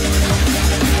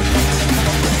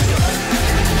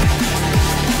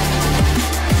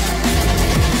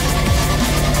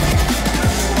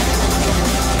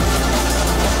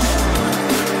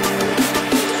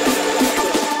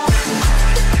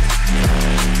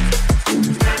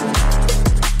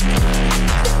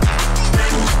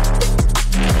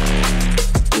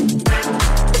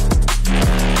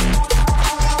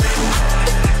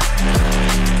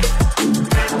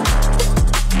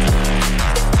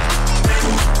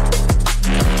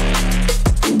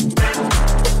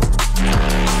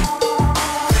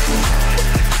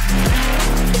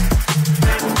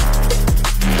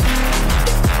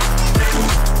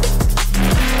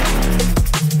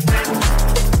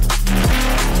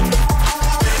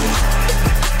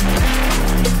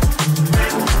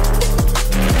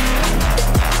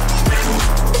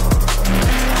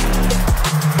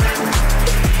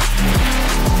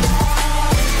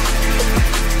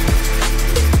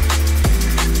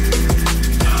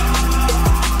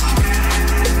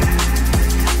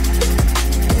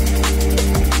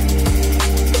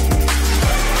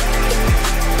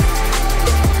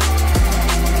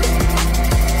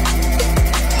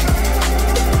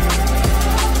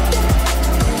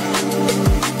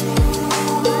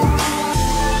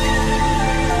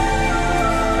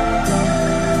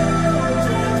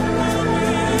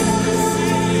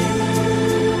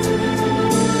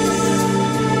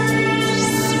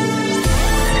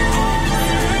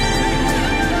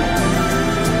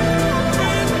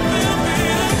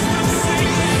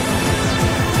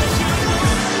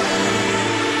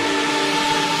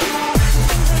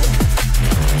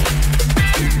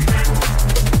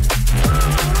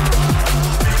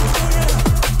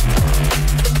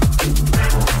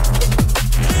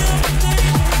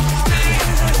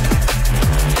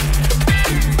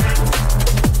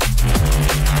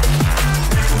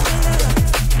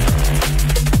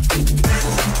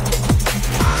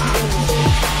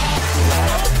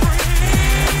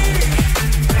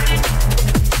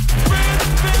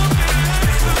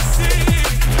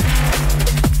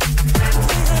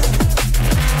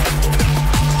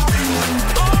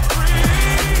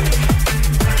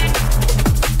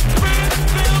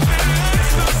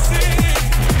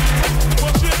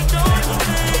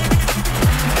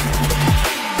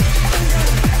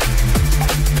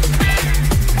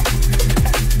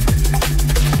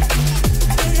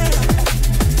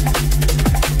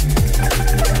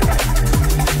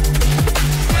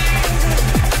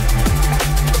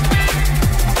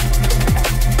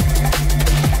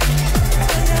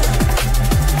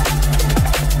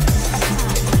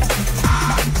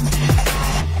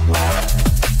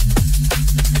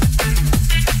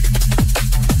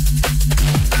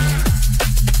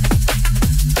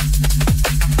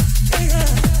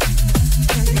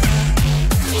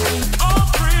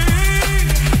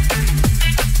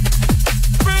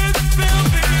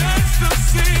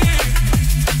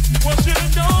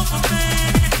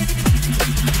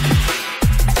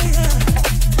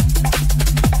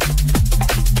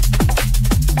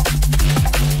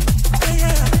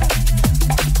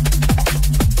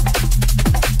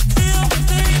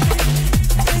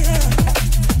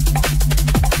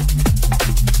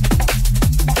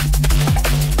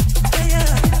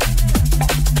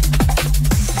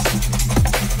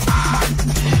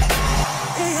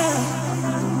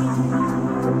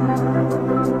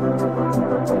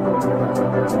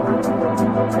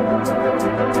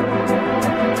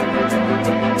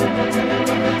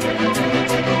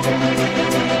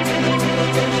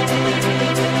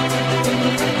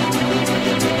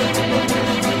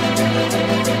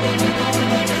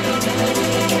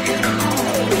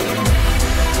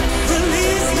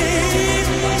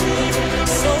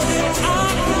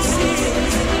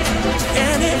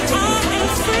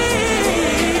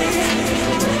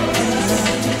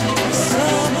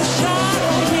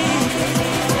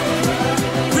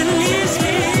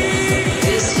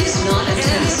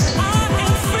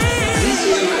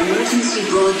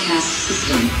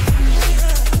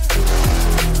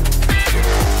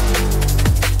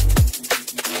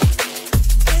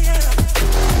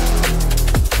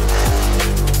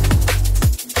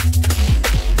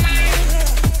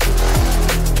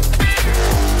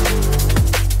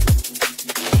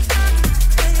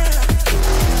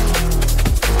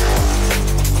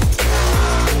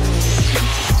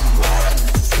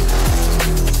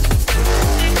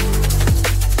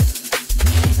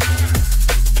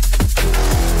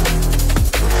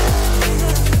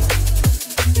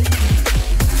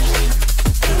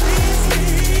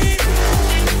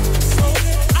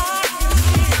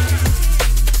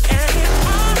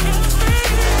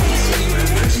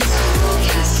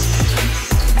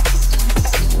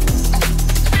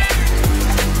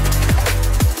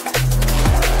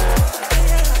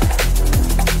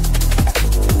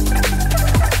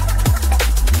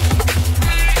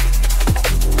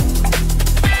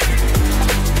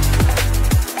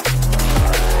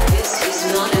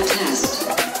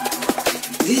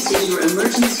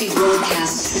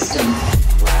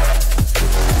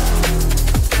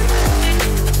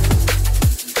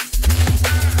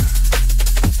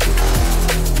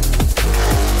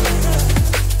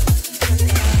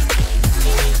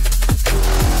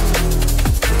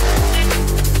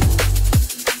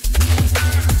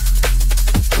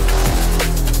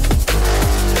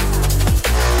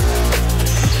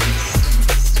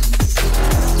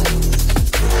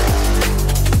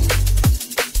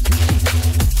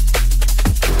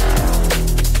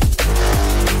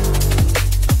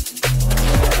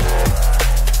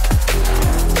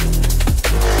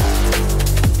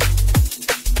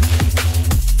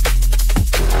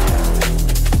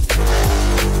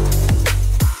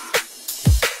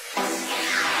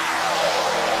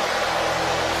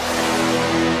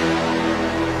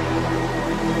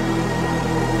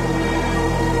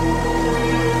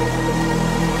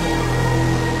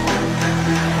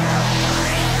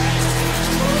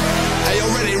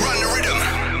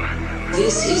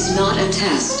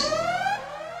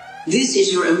 This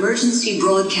is your emergency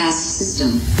broadcast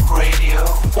system. Radio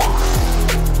 1.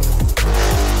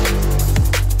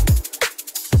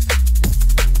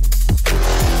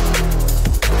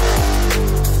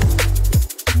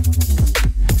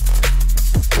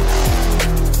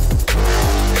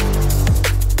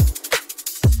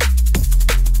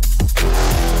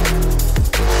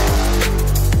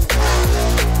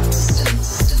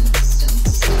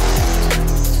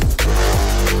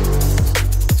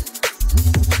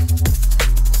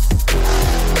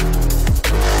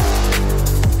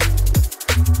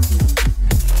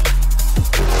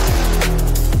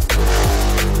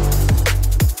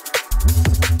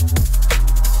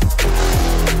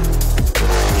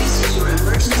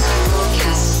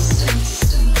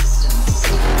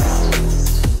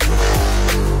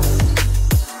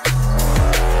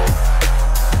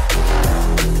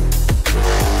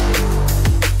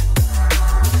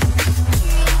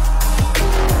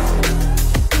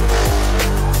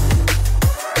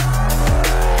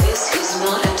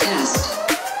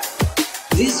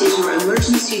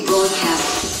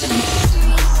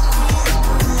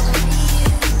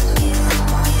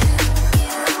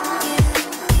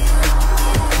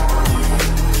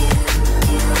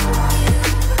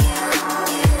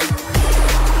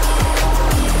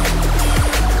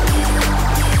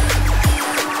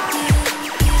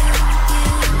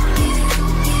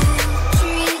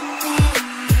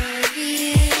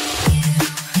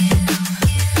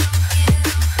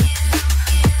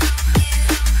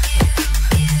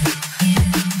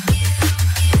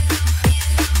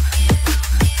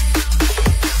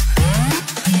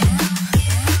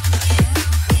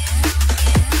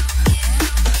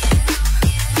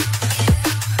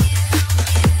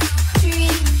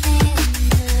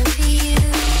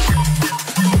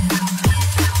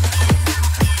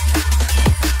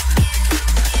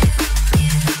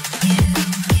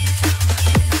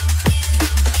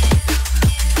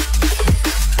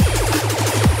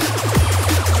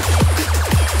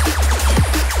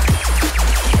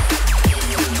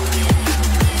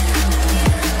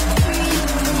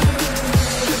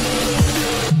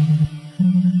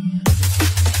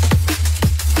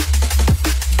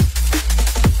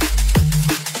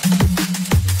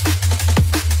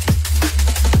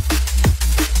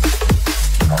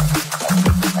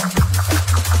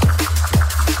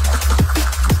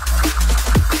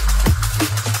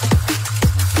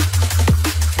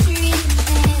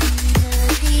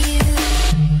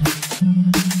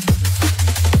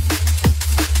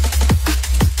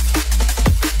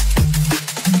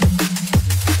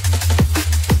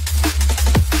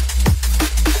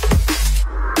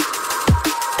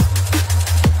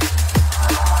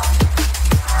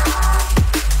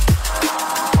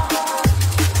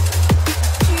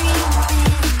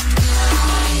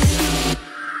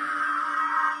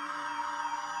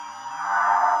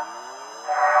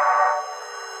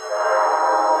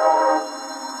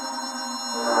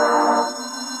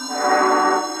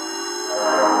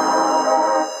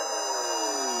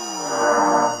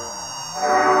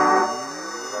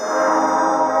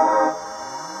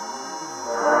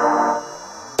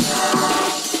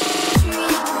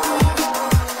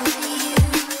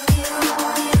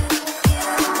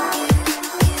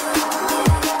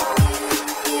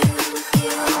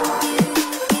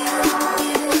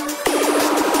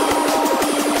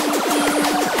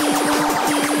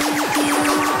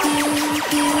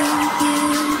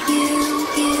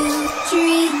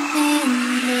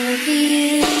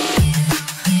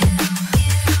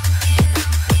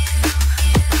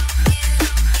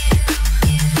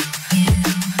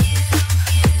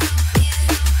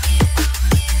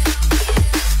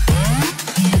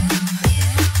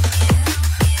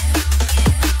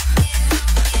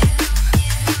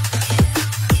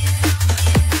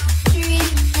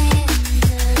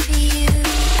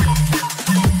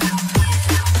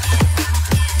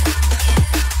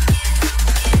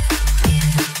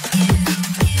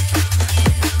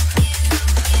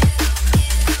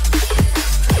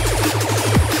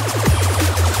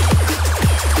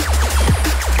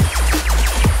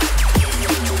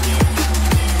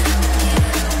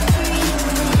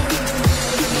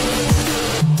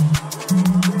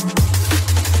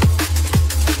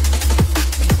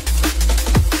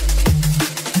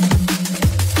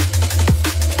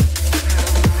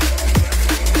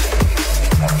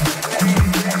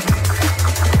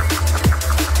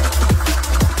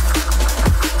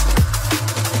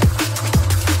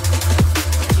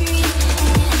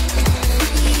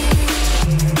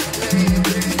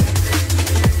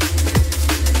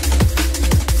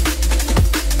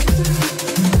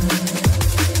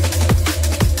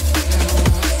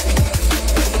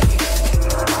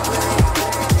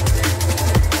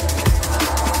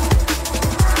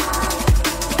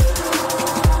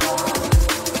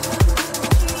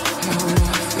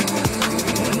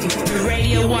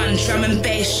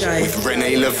 Show with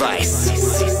Rene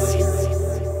LaVice.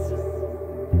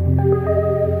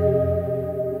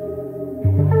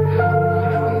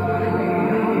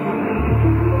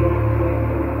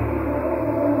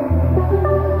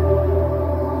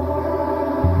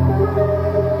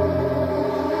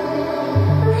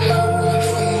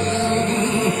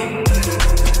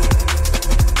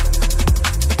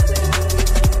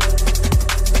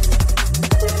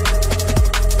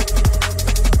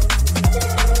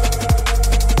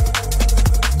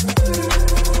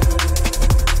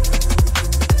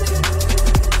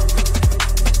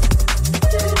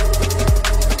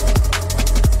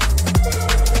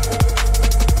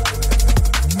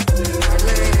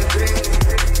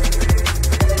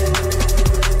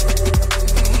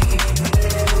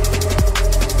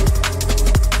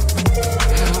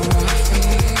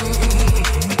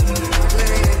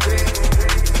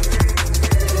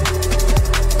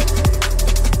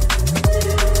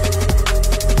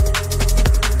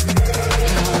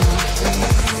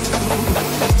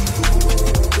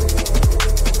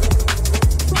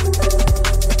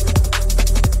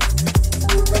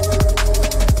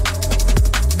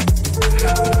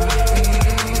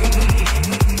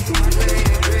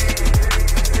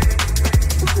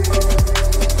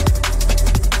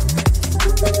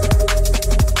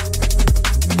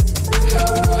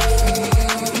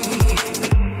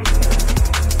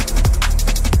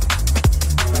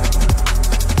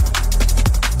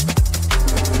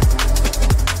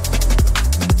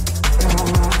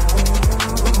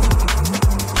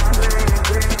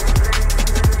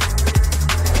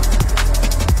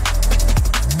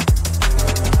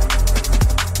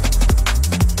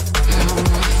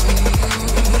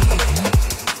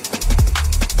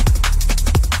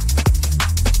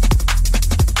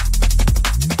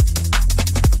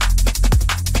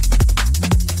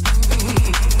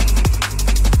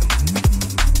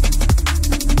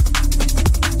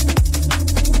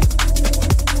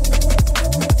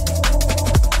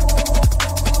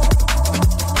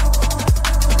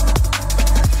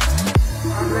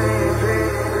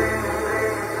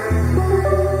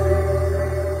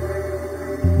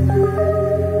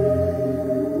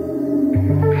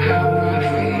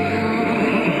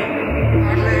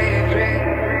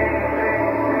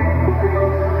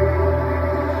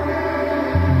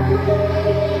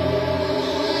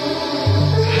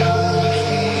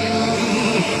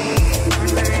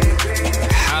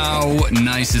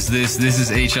 Nice is this? This is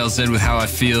HLZ with How I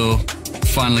Feel.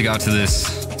 Finally got to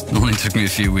this. It only took me a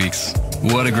few weeks.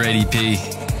 What a great EP.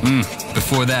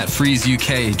 Before that, Freeze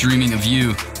UK, Dreaming of You.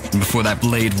 And before that,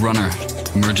 Blade Runner,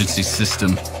 Emergency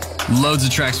System. Loads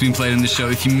of tracks being played in the show.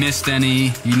 If you missed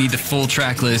any, you need the full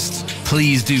track list,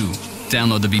 please do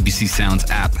download the BBC Sounds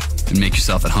app and make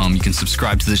yourself at home. You can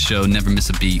subscribe to the show, never miss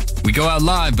a beat. We go out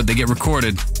live, but they get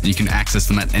recorded, and you can access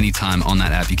them at any time on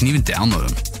that app. You can even download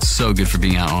them. So good for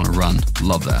being out on a run.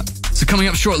 Love that. So coming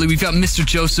up shortly, we've got Mr.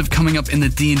 Joseph coming up in the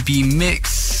D&B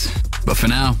mix. But for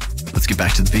now, let's get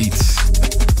back to the beats.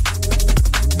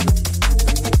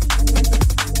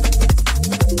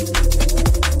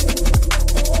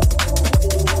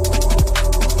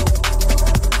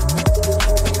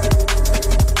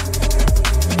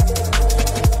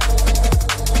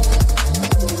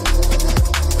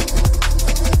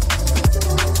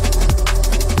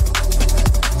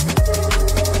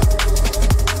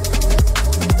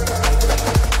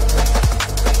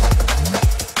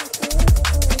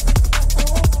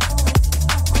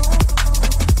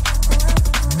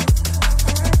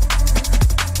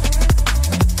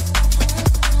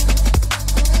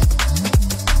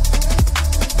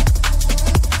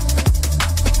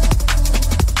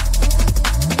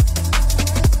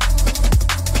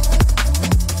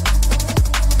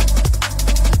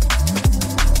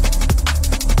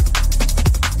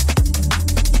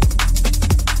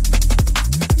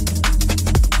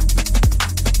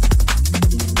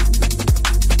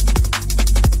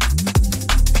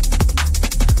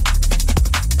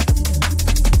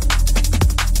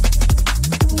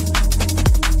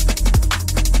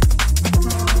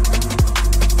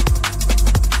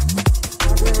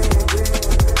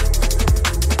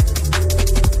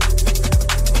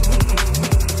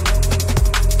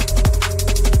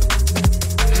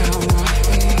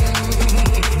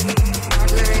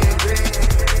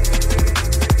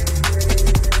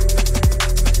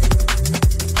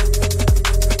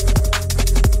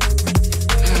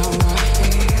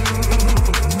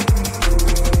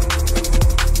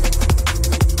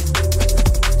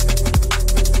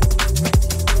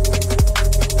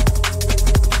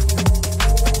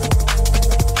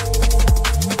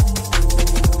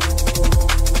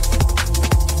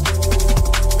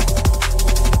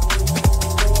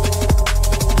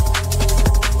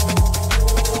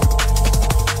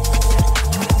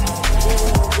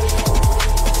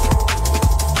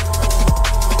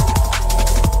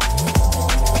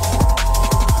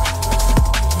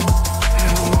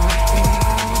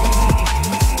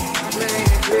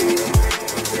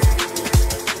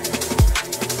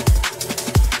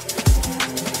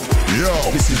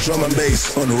 Yo, this is Drum and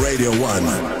Bass on Radio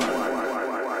 1.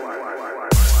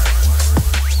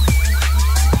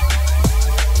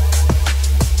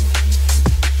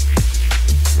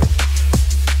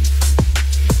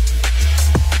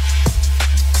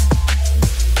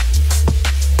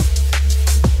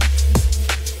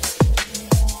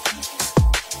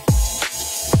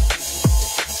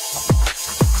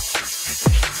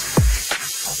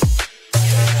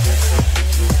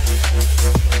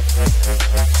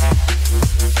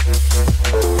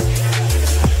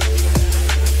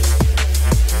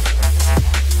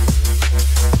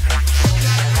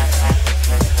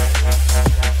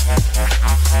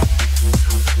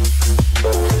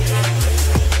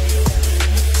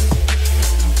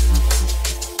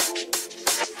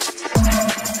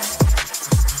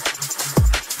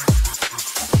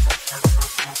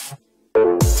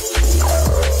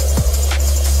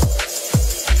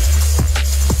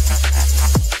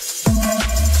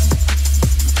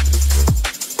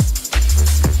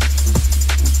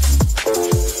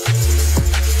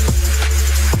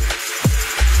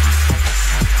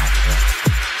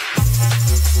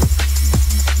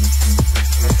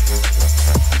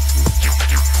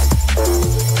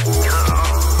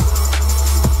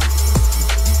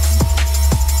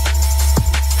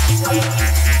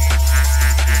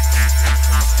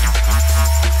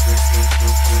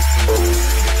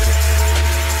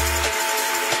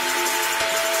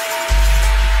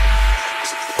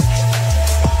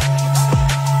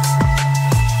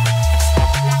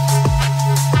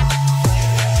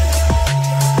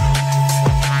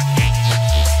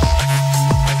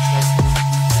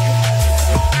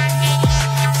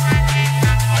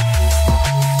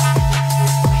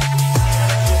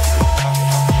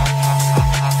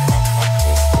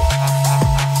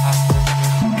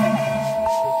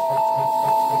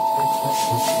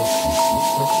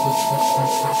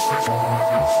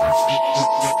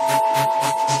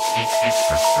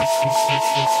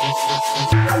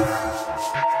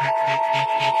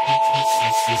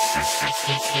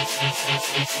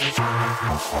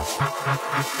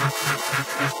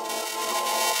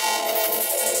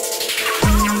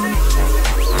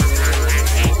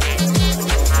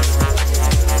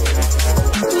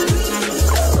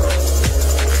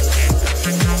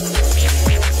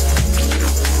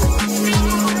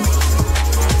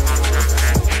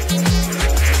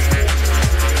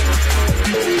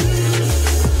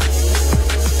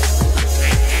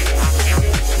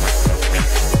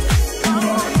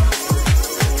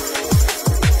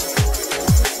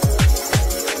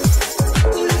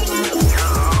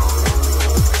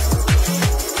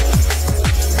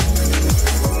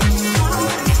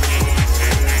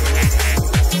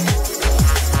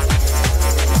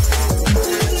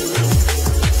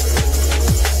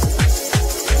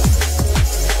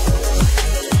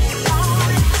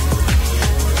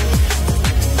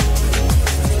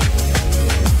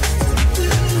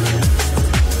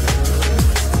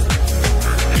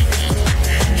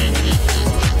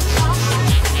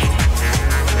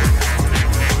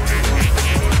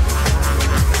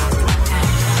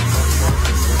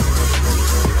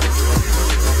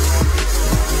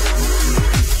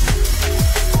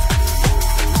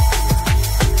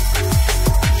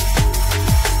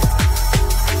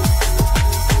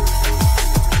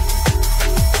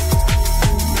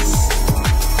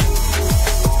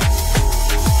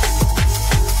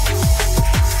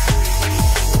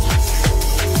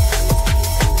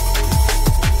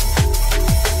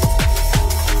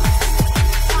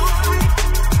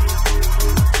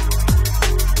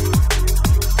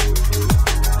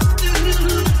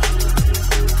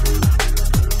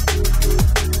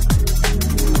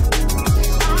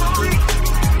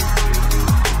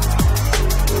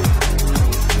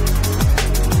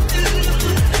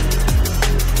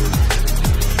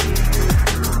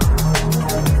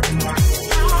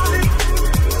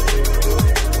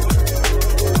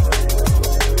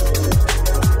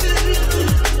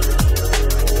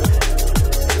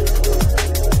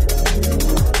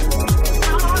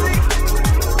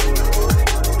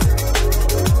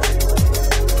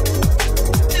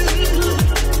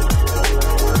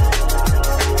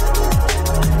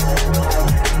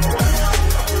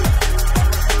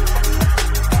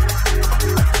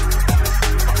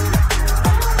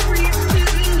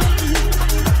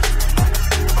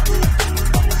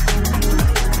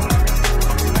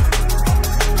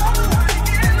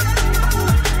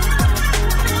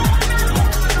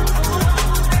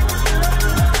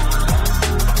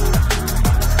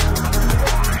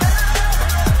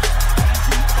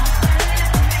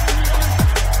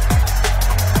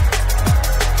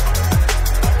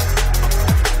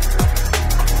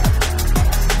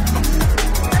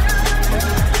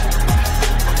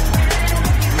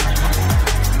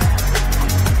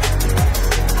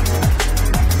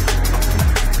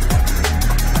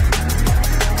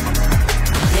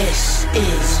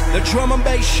 Drum and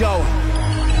Bass Show.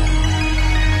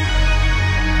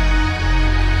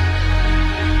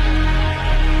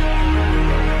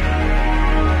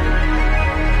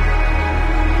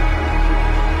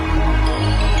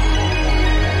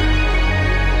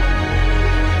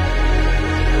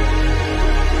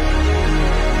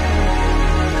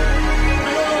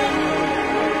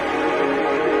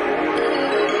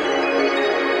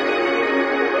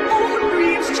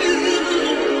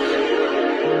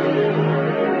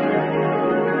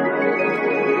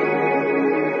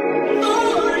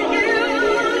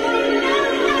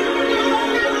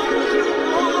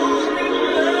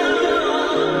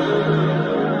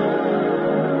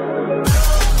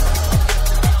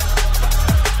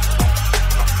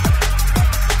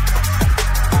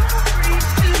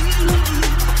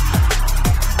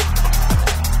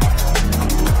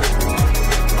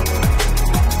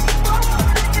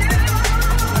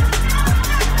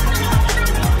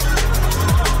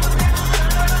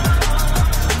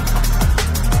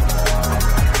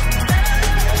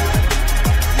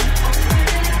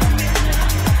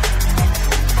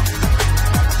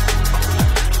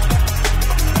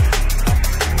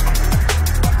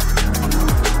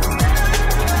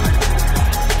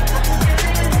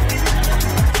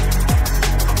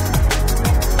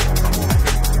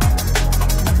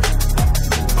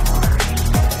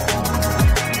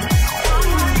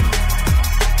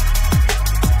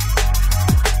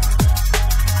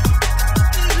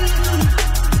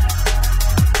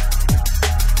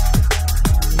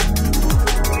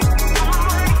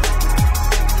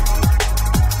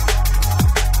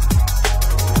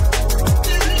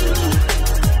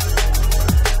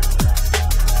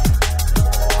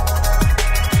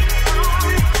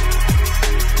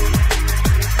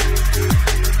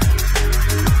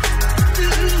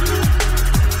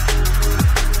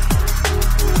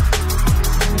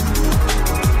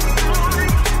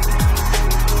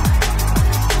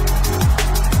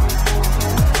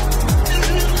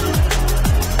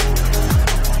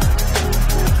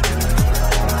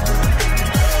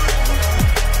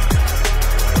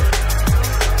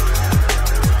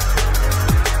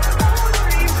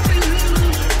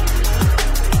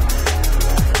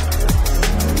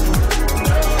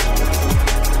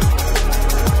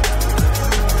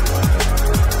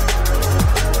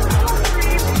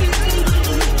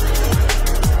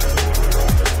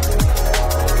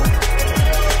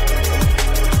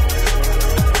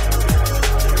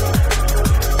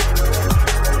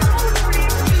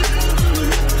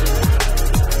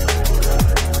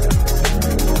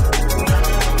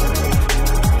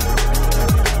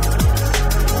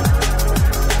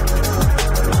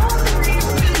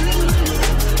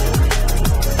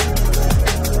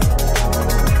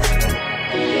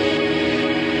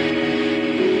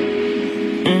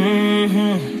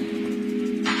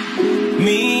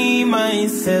 Me,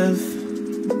 myself.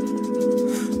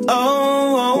 Oh.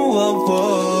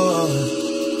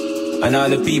 And all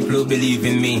the people who believe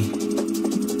in me.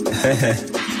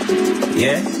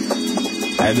 Yeah,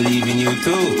 I believe in you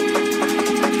too.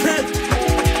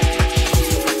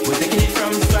 We're taking it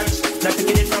from scratch, not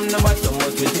taking it from the bottom,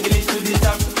 but we're taking it to the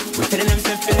top. We're telling them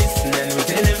to listen and we're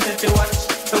telling them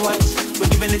to watch. We're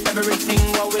giving it everything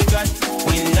what we got.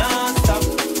 We not stop,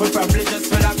 we'll probably just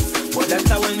relax. But that's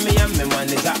how when me and my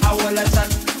manager I will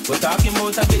chat. We're talking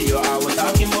about a video or we're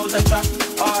talking about a track.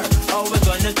 Or we're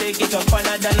gonna take it up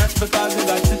another notch because we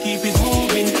got to keep it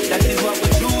moving. That is what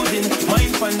we're choosing.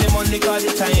 Mind fun the money cause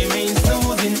the time ain't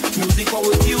snoozing. Music what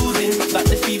we're using, got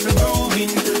the people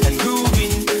grooving and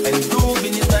grooving and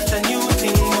grooving. It's not a new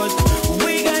thing, but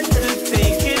we got to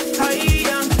take it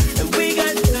higher and we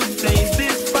got to blaze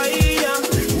this fire.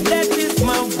 That is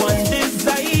my one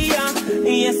desire.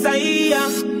 Yes, I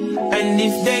am. And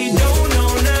if they don't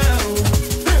know now,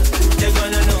 they're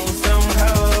gonna know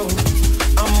somehow.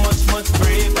 I'm much, much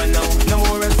braver now. No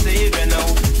more a savior now.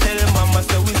 Tell mama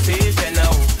so we safe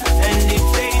now. And if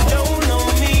they don't know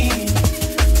me,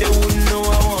 they wouldn't know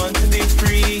I want to be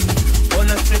free.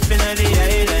 Wanna slip in the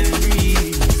island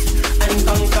breeze and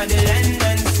conquer the land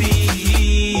and sea.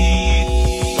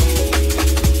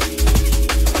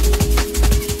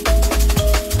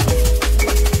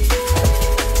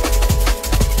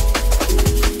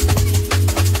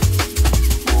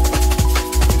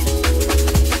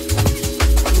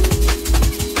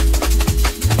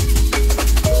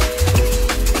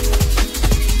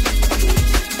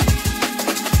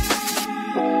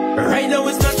 Right now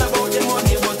it's not about the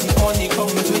money, but the money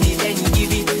comes with it and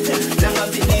give it. Long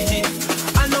as it legit.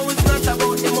 I know it's not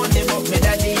about the money, but my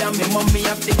daddy and my mommy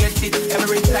have to get it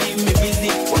every time me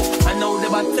busy. I know the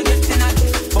about to get in that,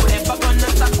 but never gonna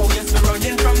stop. Oh yes, we're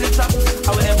running from the top. I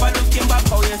will never looking back.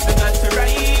 Oh yes, we got to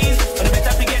rise.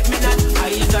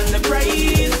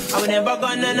 never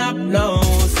gonna nap, no.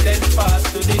 Steadfast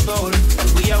to the goal.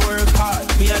 We a work hard,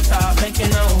 we a talk, make you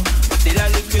know. Still a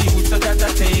little youth so that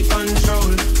I take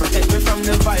control. Protect me from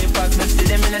the vipers, me see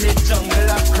them in the jungle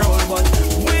a crawl. But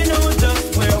we know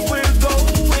just where we're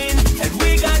going, and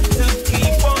we got to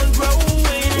keep on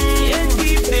growing. Yeah,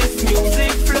 keep this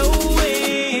music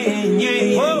flowing.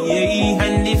 Yeah, yeah.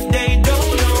 And if they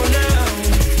don't know now,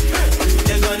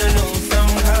 they're gonna know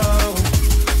somehow.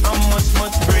 I'm much,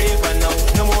 much braver now.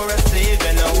 No more a slave,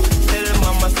 you know. Tell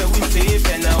mama say we safe,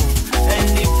 you know.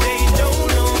 And if they don't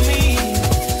know me,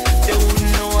 they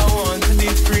wouldn't know I want to be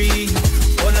free.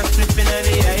 Wanna slip in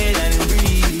the island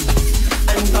breeze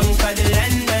and conquer the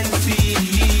land and sea.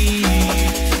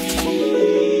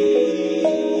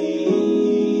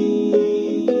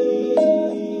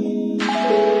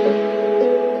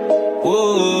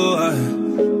 Whoa.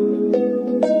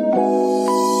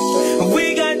 We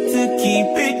got to keep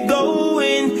it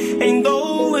going and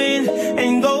going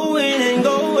and going and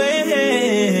going.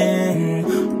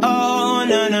 Oh,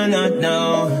 no, no, no,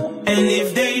 no. And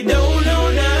if they don't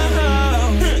know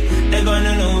now, they're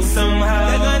gonna know somehow.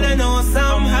 They're gonna know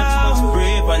somehow. I'm much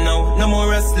braver now. No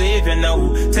more a slave, you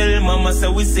know. Tell mama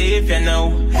so we safe, you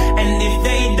know. And if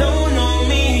they don't know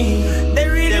me, they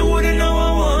really wouldn't know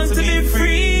I want to be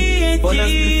free. Wanna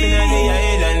sleep in the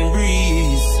island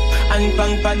breeze and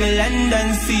conquer the land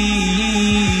and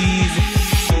seas.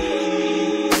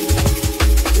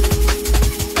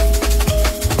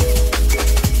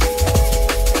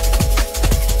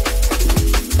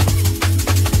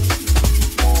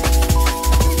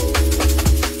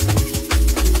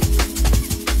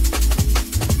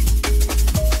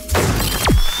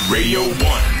 Radio 1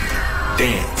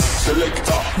 Dance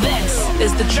Selector. This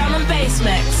is the drum and bass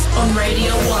mix on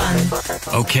Radio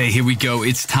 1. Okay, here we go.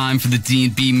 It's time for the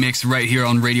D&B mix right here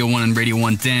on Radio 1 and Radio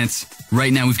 1 Dance.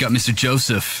 Right now we've got Mr.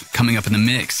 Joseph coming up in the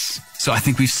mix. So I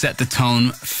think we've set the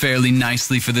tone fairly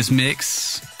nicely for this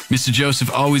mix. Mr. Joseph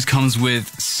always comes with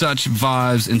such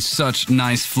vibes and such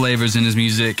nice flavors in his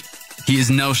music. He is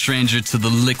no stranger to the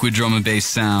liquid drum and bass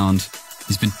sound.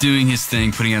 He's been doing his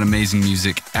thing, putting out amazing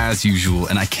music as usual,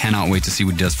 and I cannot wait to see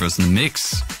what he does for us in the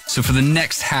mix. So for the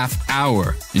next half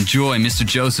hour, enjoy Mr.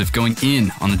 Joseph going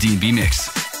in on the D&B mix.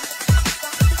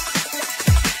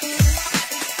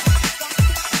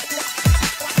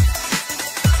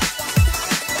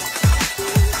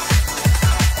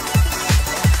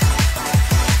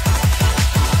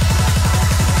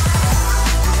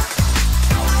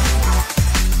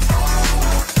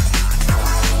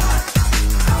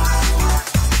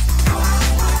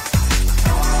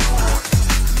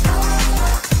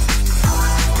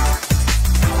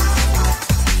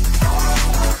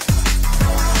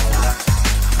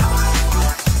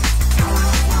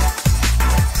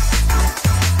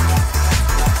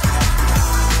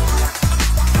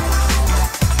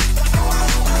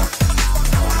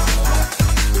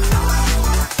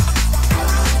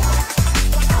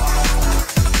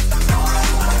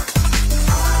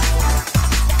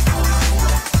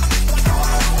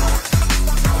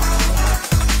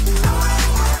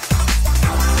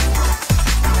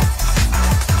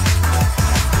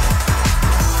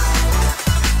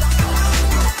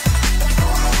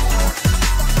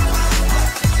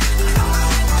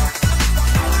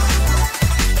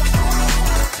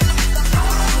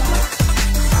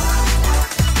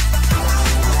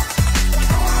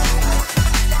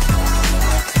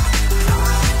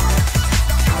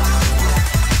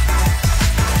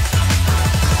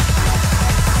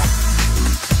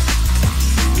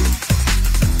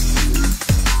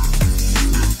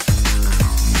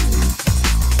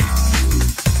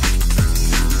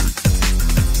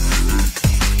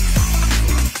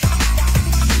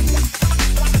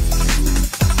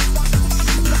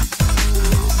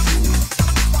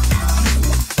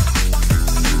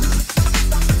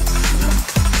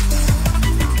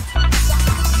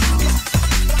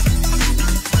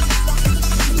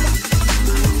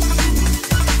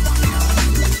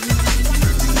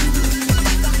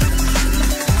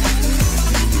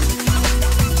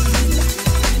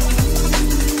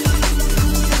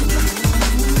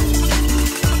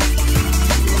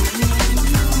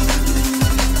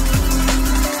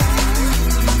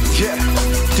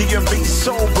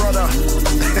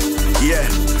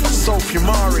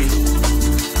 Fumari.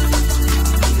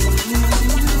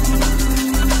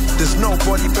 There's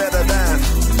nobody better than.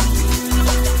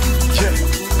 Yeah.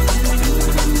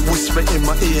 Whisper in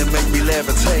my ear, make me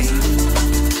levitate.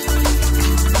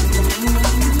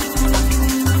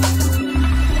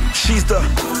 She's the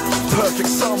perfect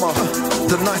summer,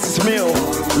 the nicest meal,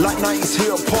 like 90s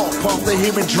hip hop, off the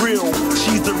hearing drill.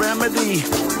 She's the remedy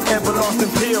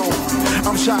everlasting pill.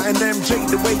 I'm shouting MJ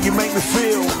the way you make me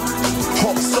feel.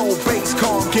 Hot soul bass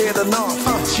can't get enough.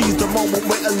 She's the moment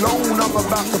we're alone, I'm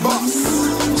about to bust.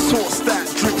 Sauce that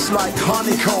drips like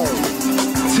honeycomb.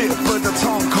 Tip of the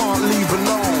tongue, can't leave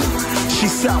alone.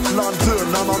 She's South London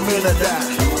and I'm into that.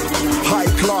 High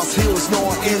class heels, no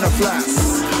inner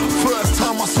flats. First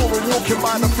time I saw her walking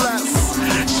by the flats.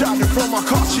 Shouting from my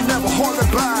car, she never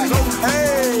hollered back.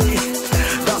 Hey,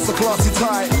 that's a classy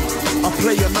type. I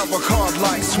play another card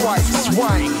like swipe,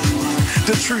 swipe.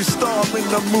 The true star in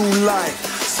the moonlight.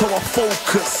 So I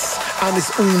focus and it's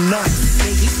all night.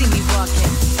 You see me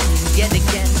walking, yet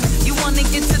again. You wanna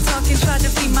get to talking, try to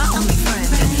be my only friend.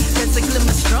 There's a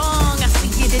glimmer strong, I see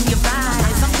it in your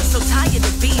eyes. I'm just so tired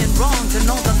of being wrong and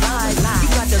all the lies. You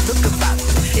got the look about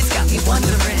it, it's got me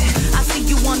wondering. I see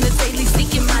you on the daily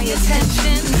seeking my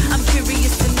attention. I'm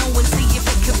curious to know and see if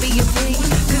it could be a thing.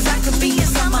 Cause I could be a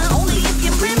summer only if you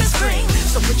bring me spring.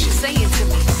 So what you saying to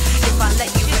me, if I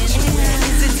let you in?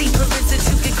 Is it deeper, is it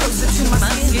to get closer to my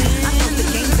skin? I know the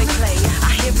games they play,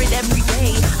 I hear it every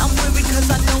day. I'm worried cause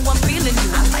I know I'm feeling you.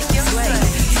 I like your sway,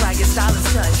 swagger, style and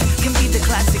such can be the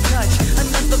classic touch.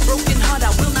 Another broken heart,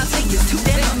 I will not take it too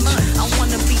damn much. I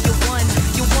wanna be your one,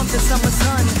 you want the summer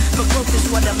sun. But growth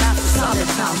is what I'm after, solid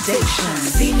foundation.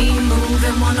 See me move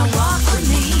and wanna walk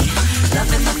with me.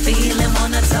 Loving the feeling,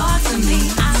 wanna talk to me.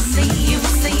 I see you,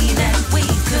 see that we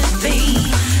could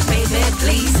be. Baby,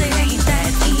 please, it ain't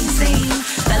that easy.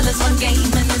 Fellas, one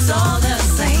game and it's all the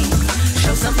same.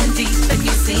 Show something deep and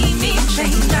you see me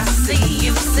change. I see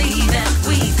you, see that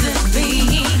we could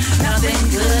be. Nothing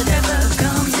good ever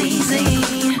comes easy.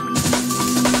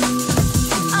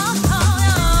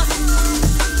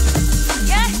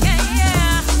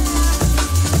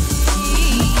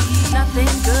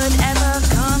 Nothing good ever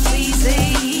comes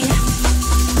easy.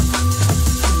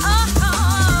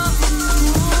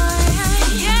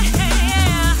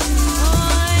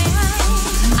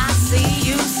 I see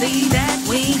you, see that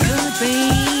we could be.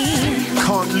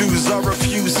 Can't lose or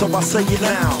refuse, so I say it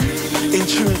now. In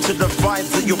tune to the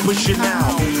vibes that you're pushing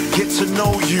out. Get to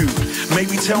know you,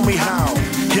 maybe tell me how.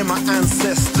 Hear my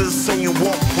ancestors saying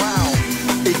what wow.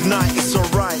 Ignite, it's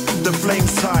alright, the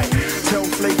flame's tight. Tell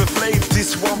Flavor Flav,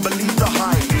 this one believe the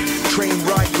hype. Train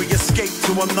ride, we escape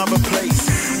to another place.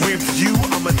 With you,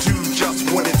 I'ma do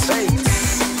just what it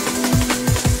takes.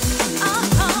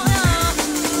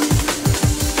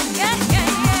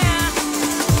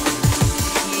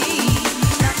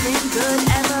 Nothing good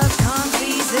ever comes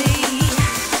easy.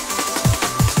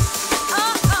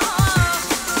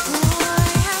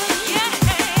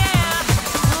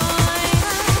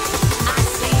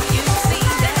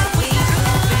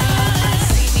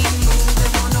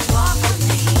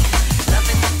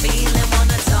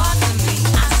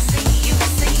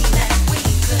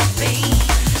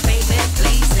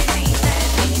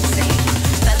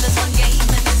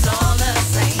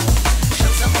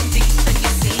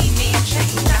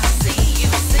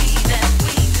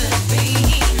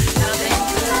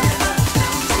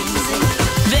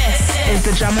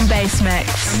 Drum and bass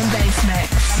mix. Drum and bass mix.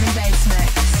 Drum and bass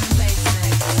mix.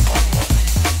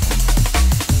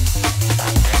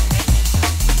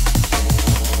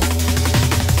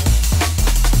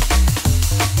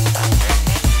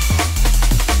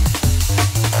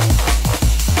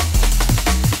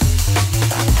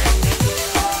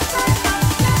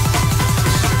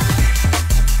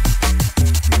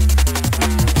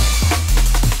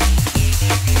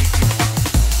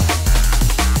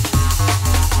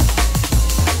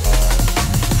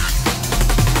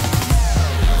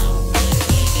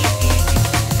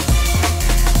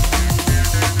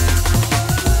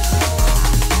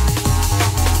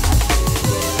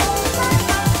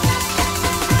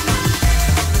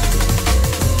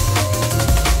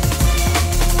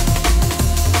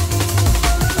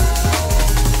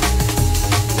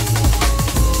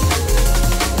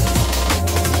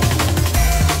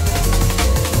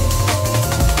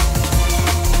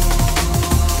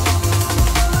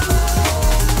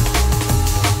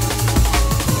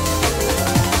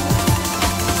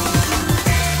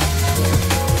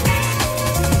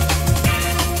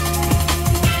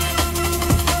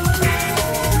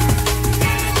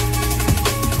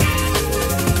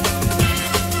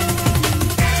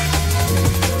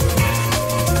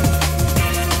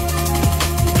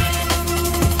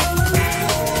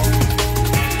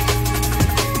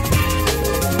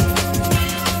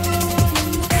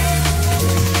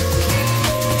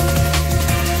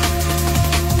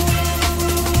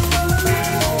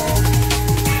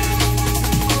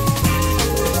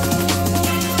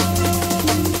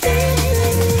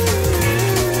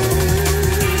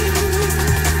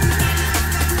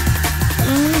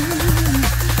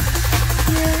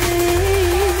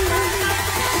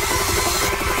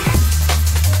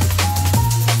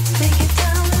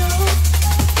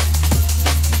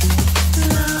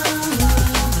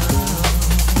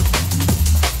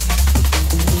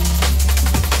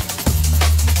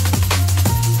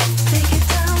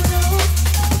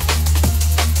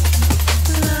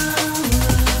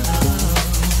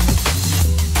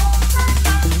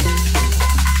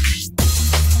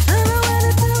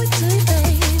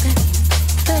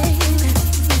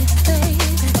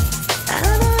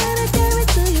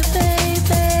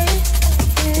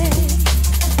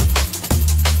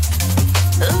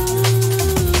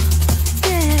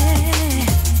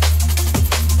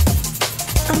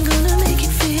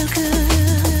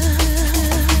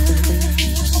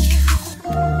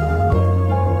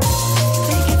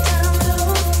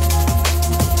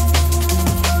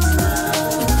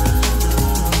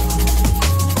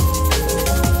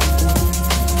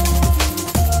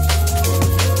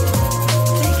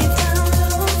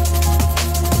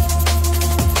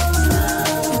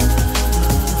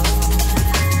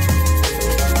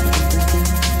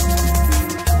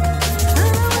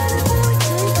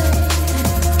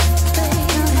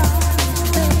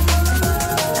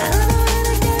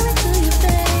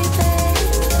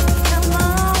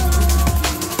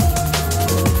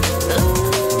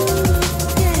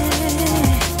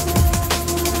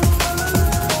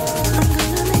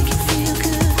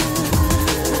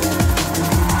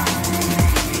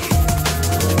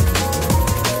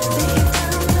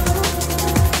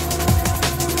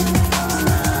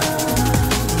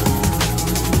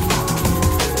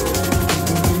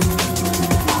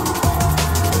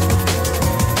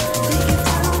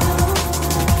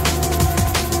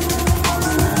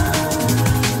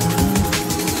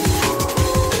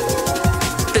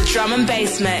 drum and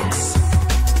bass mix.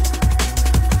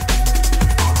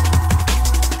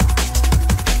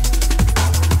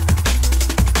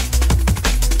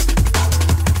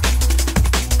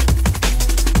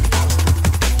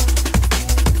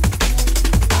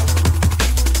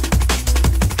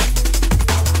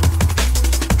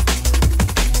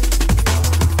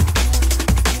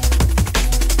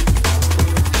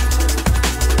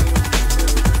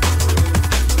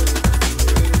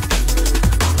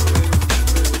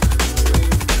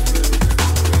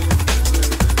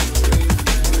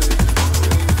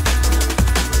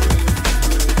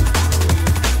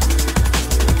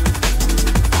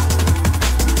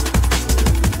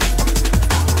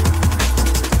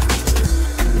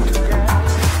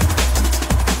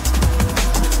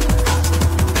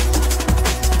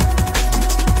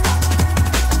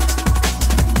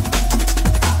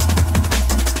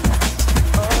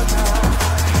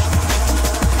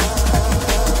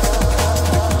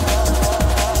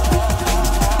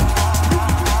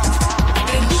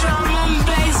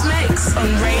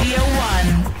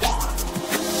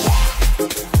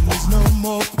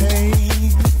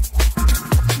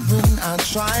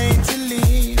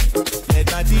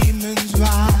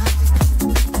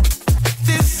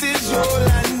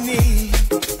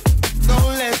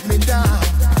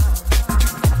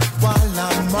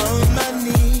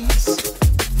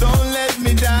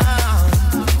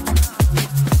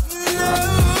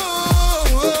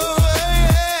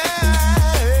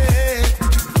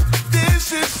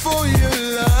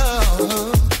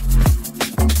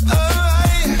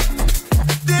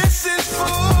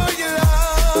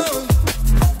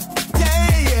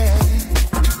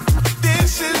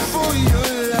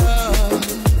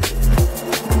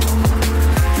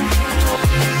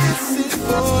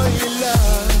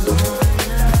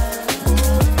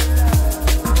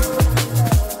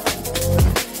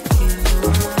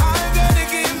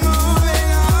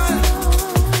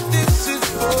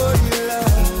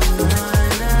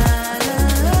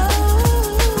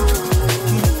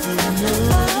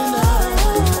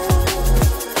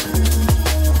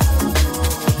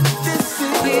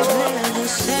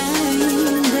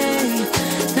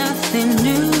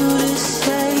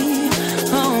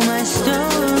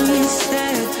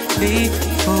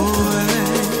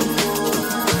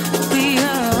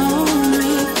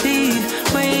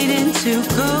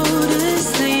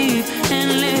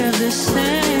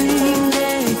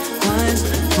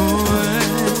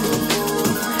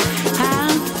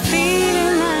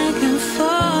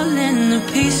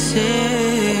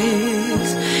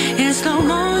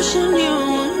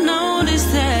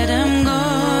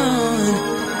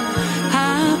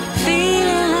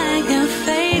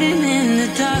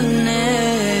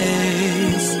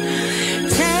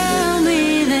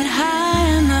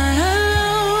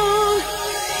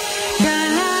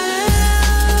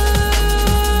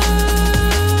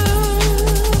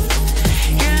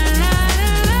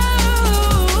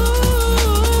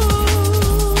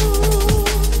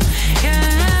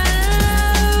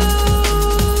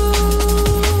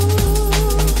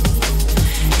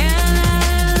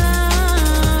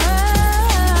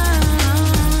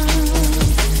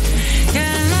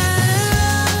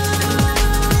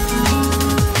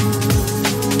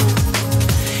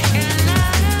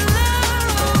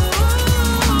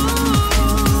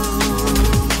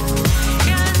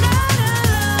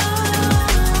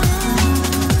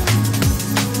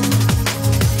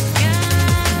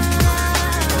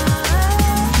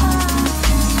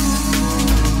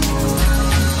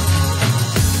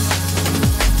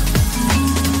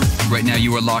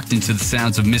 Locked into the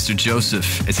sounds of Mr.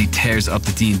 Joseph as he tears up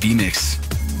the D&B mix.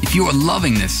 If you are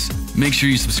loving this, make sure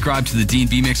you subscribe to the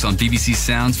D&B mix on BBC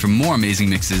Sounds for more amazing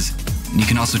mixes, and you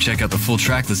can also check out the full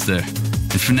track list there.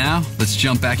 And for now, let's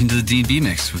jump back into the D&B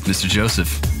mix with Mr.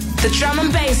 Joseph. The drum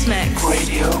and bass mix.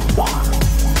 Radio 1.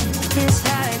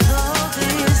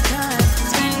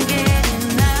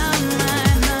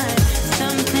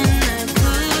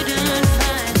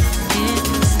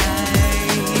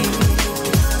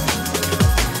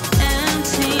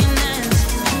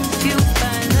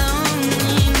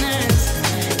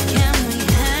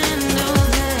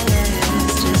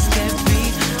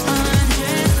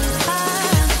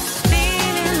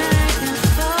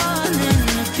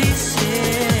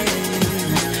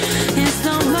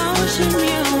 Motion,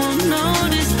 you won't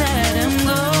notice.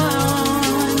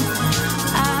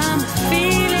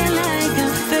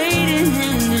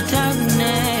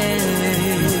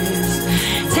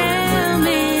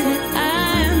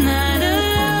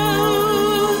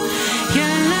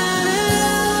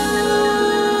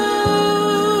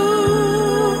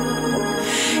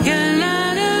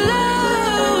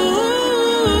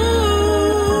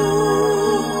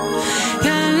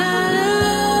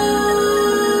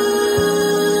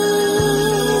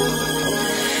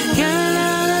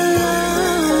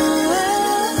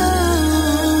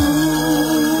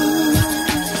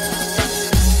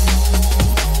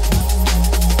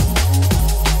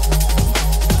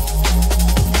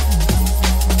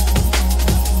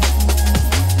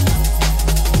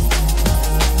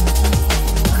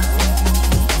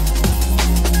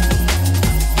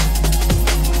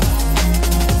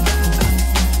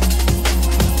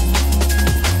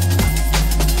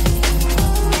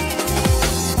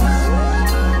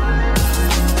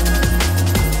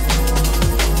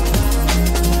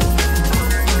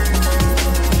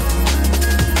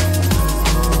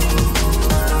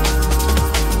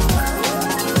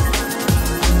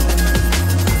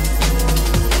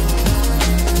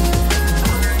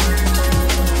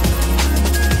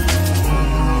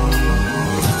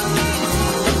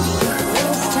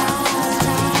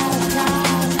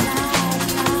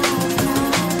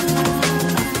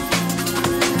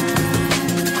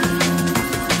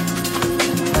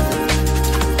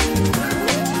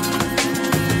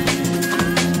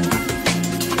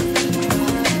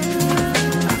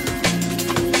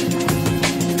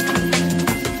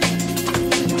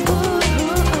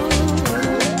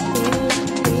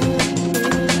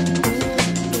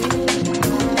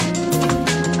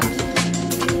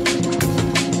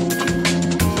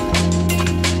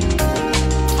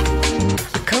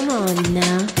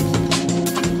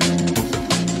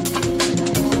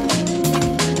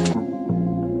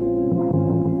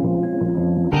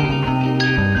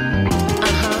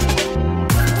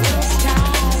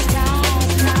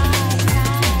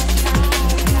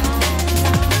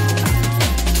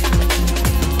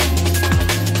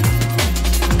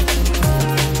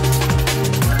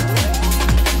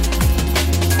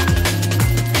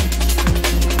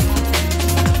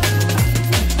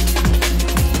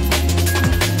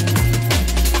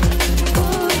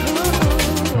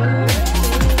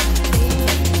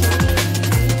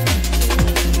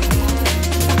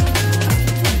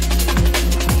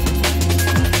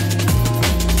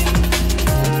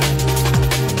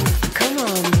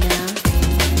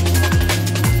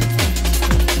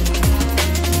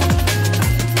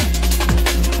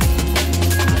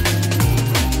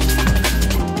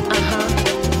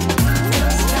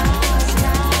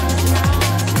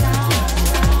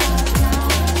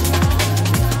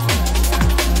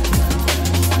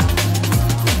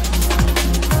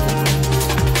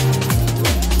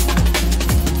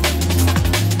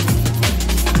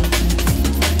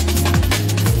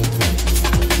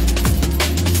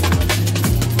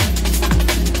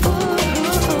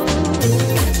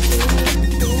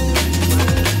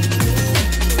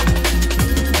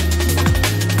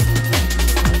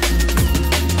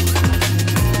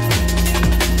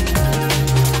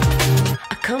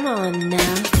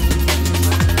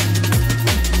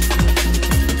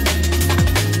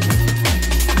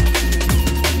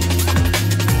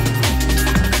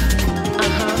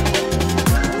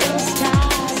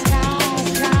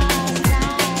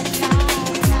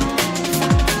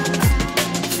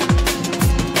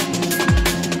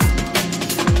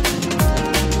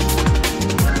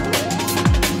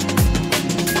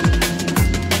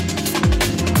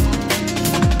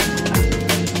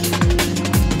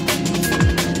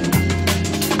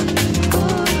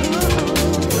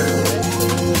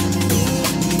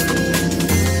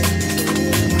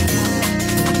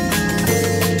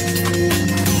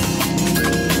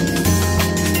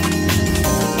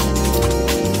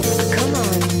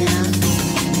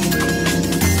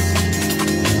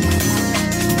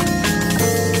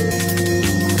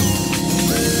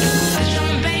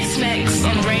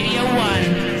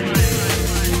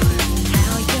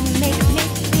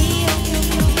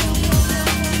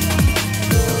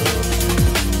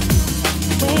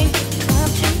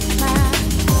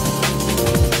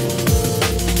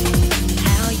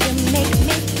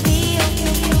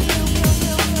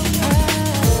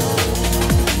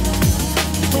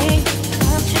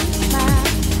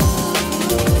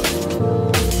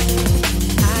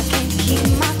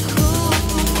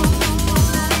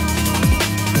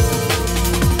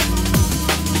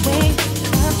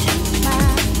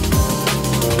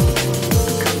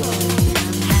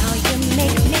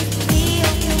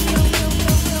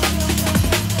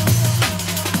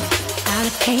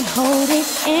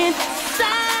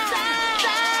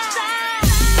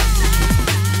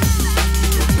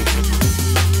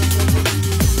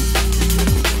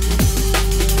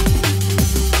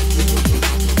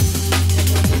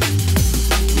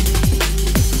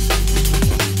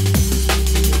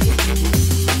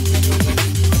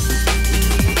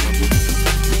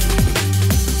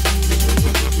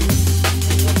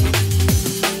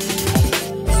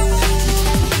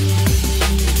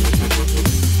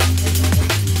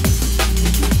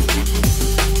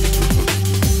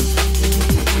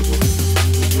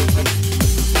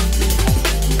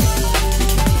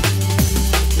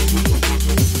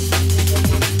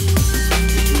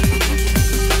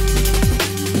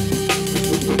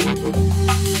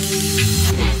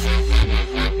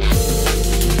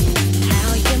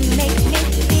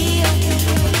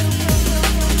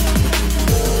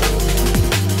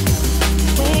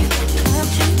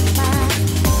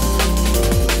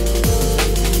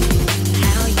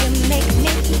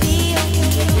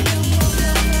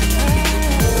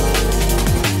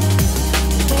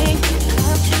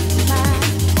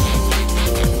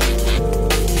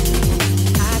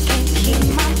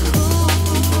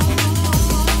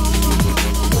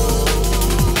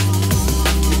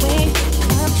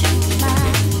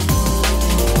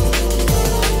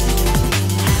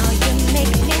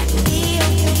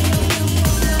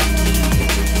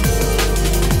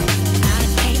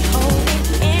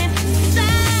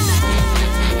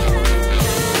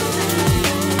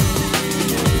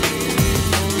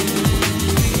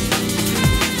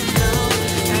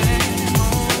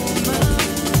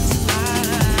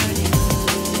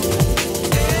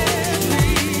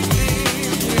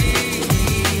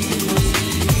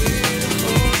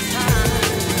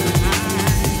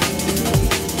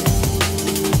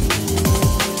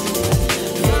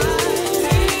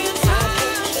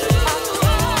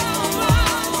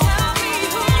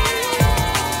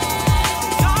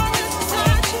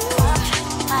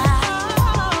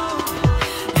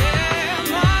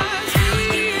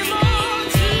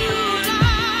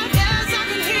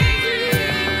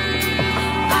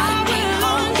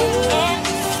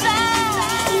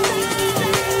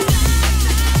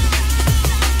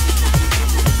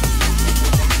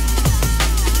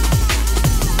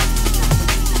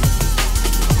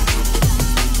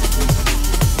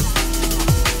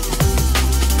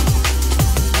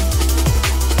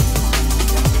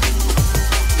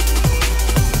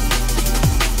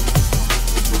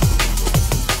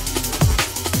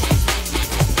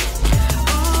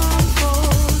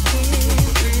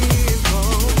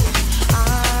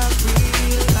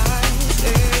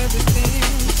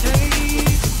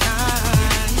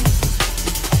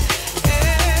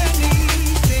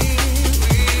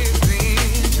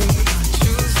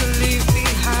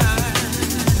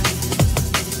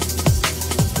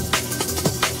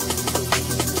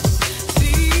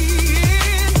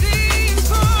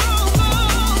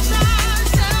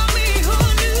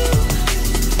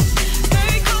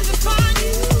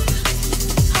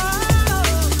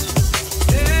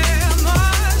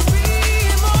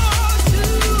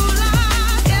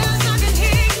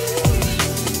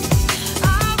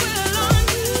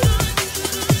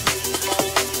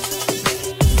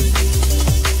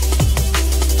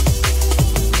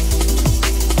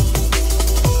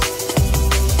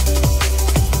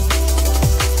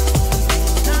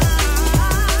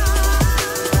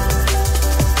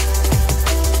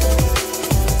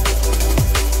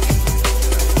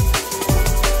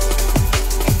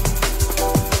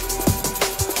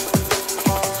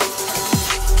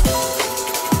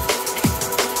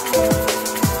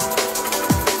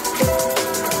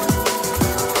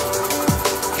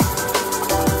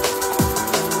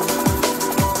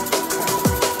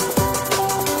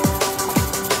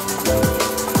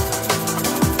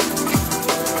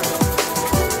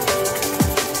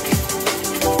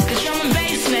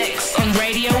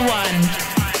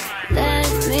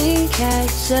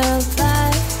 your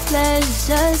vibe. Let's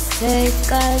just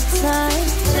take our time.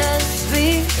 Just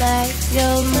relax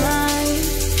your mind.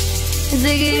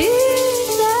 Take it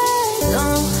easy.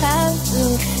 Don't have to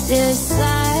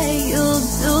decide. You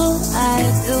do, I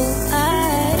do.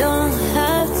 I don't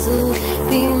have to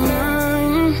be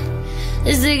mine.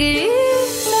 Just take it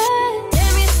easy. Get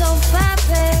me so far,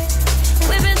 babe.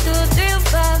 We've been through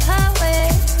 305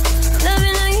 highway.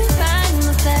 Loving how you ride in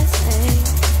the fast lane.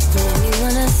 Make me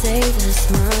wanna say that's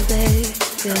my babe.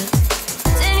 Yeah.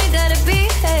 Then you gotta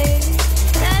behave.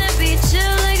 Gotta be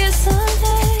chill like a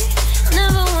Sunday.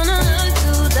 Never wanna look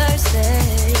too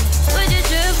thirsty. But your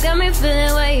drip got me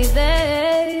feeling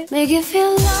wavy. Make you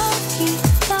feel lucky,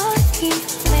 lucky.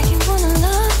 Make you wanna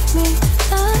love me,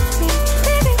 love me.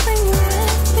 Baby, when you're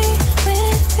with me,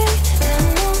 then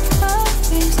no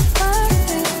worries,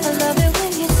 worries. I love it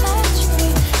when you touch me,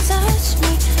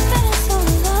 feeling so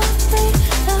lovely,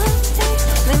 lovely.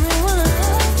 Make me wanna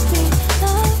love me,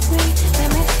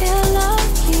 make me feel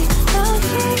lucky,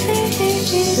 lucky.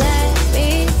 Let me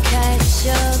catch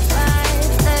your vibe.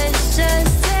 Let's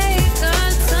just take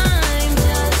our time.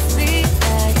 Just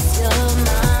relax your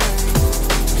mind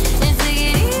and take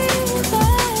it easy.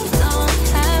 Don't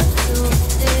have to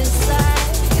decide.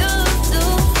 You do,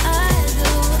 I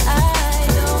do. I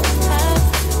don't have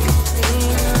to be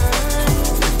mine.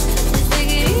 Just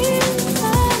take it easy.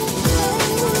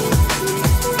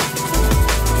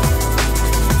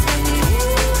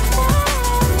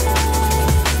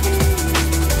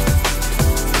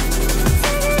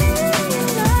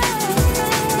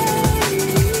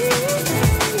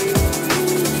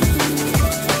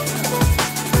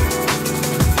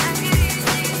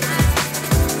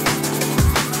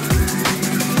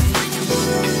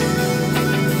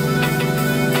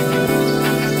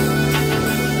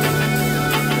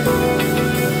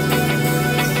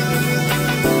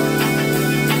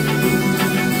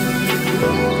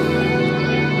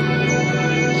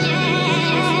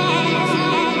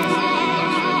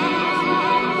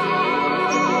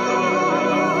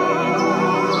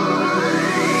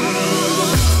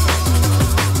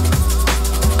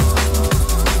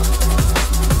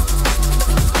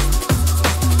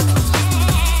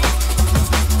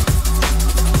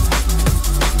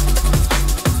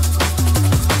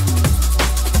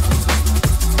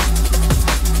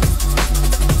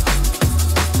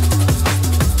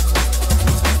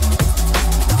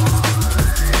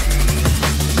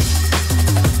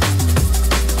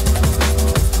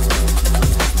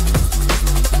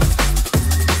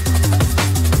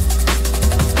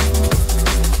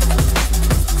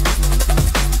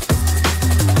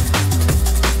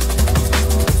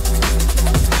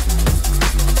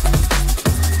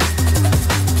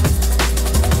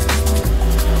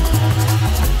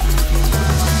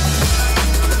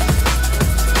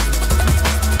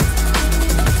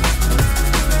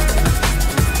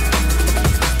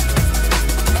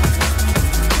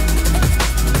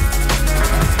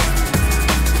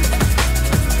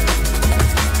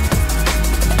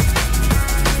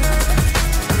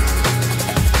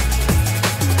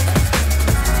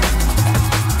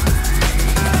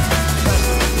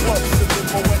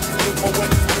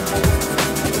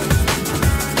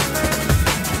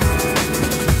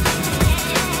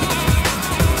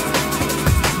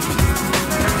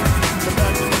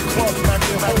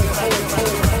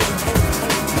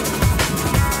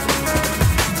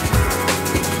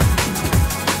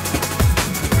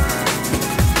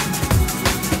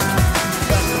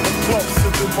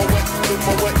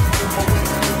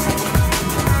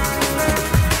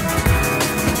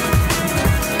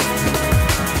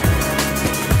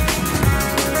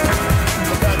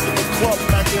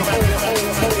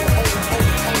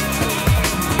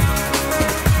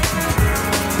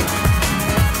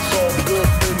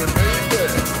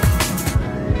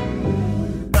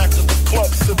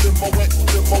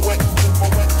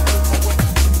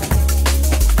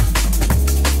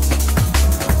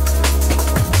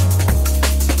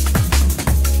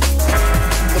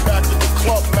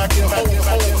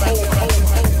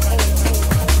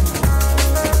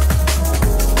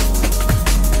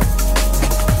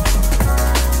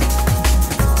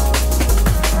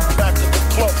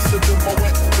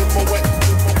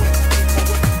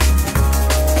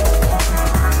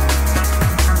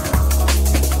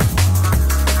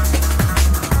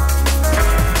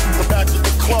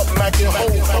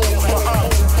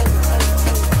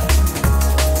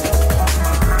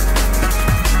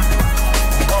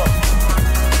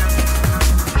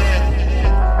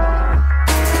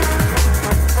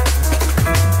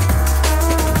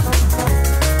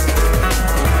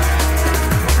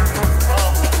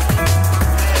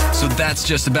 that's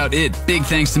just about it. Big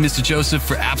thanks to Mr. Joseph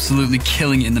for absolutely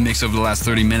killing it in the mix over the last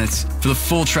 30 minutes. For the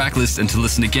full track list and to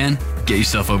listen again, get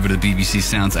yourself over to the BBC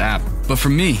Sounds app. But for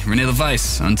me, Rene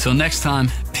LaVice, until next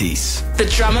time, peace. The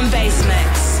Drum and Bass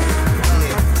Mix.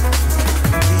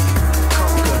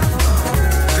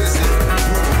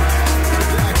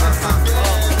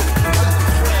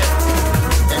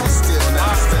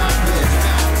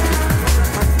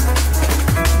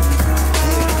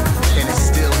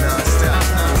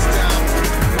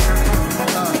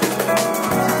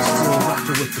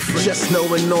 Just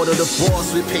know in order to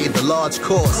boss, we paid the large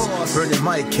cost. Burning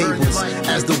mic cables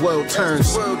as the world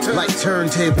turns like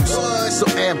turntables. So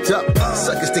amped up,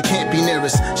 suckers they can't be near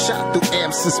us. Shot through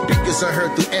amps and speakers are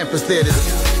heard through amphitheaters.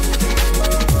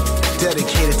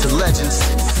 Dedicated to legends,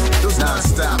 those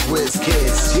non-stop whiz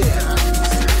kids, yeah.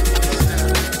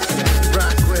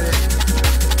 Rock with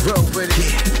it, roll with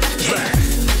it, yeah.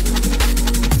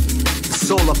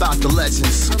 It's all about the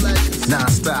legends.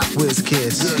 Non-stop whiz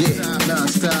kids, yeah.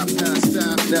 Non-stop,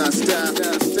 non-stop, non-stop,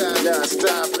 non-stop,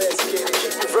 non-stop. Let's get it,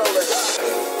 keep it rolling.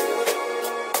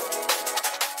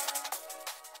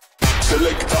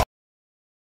 Select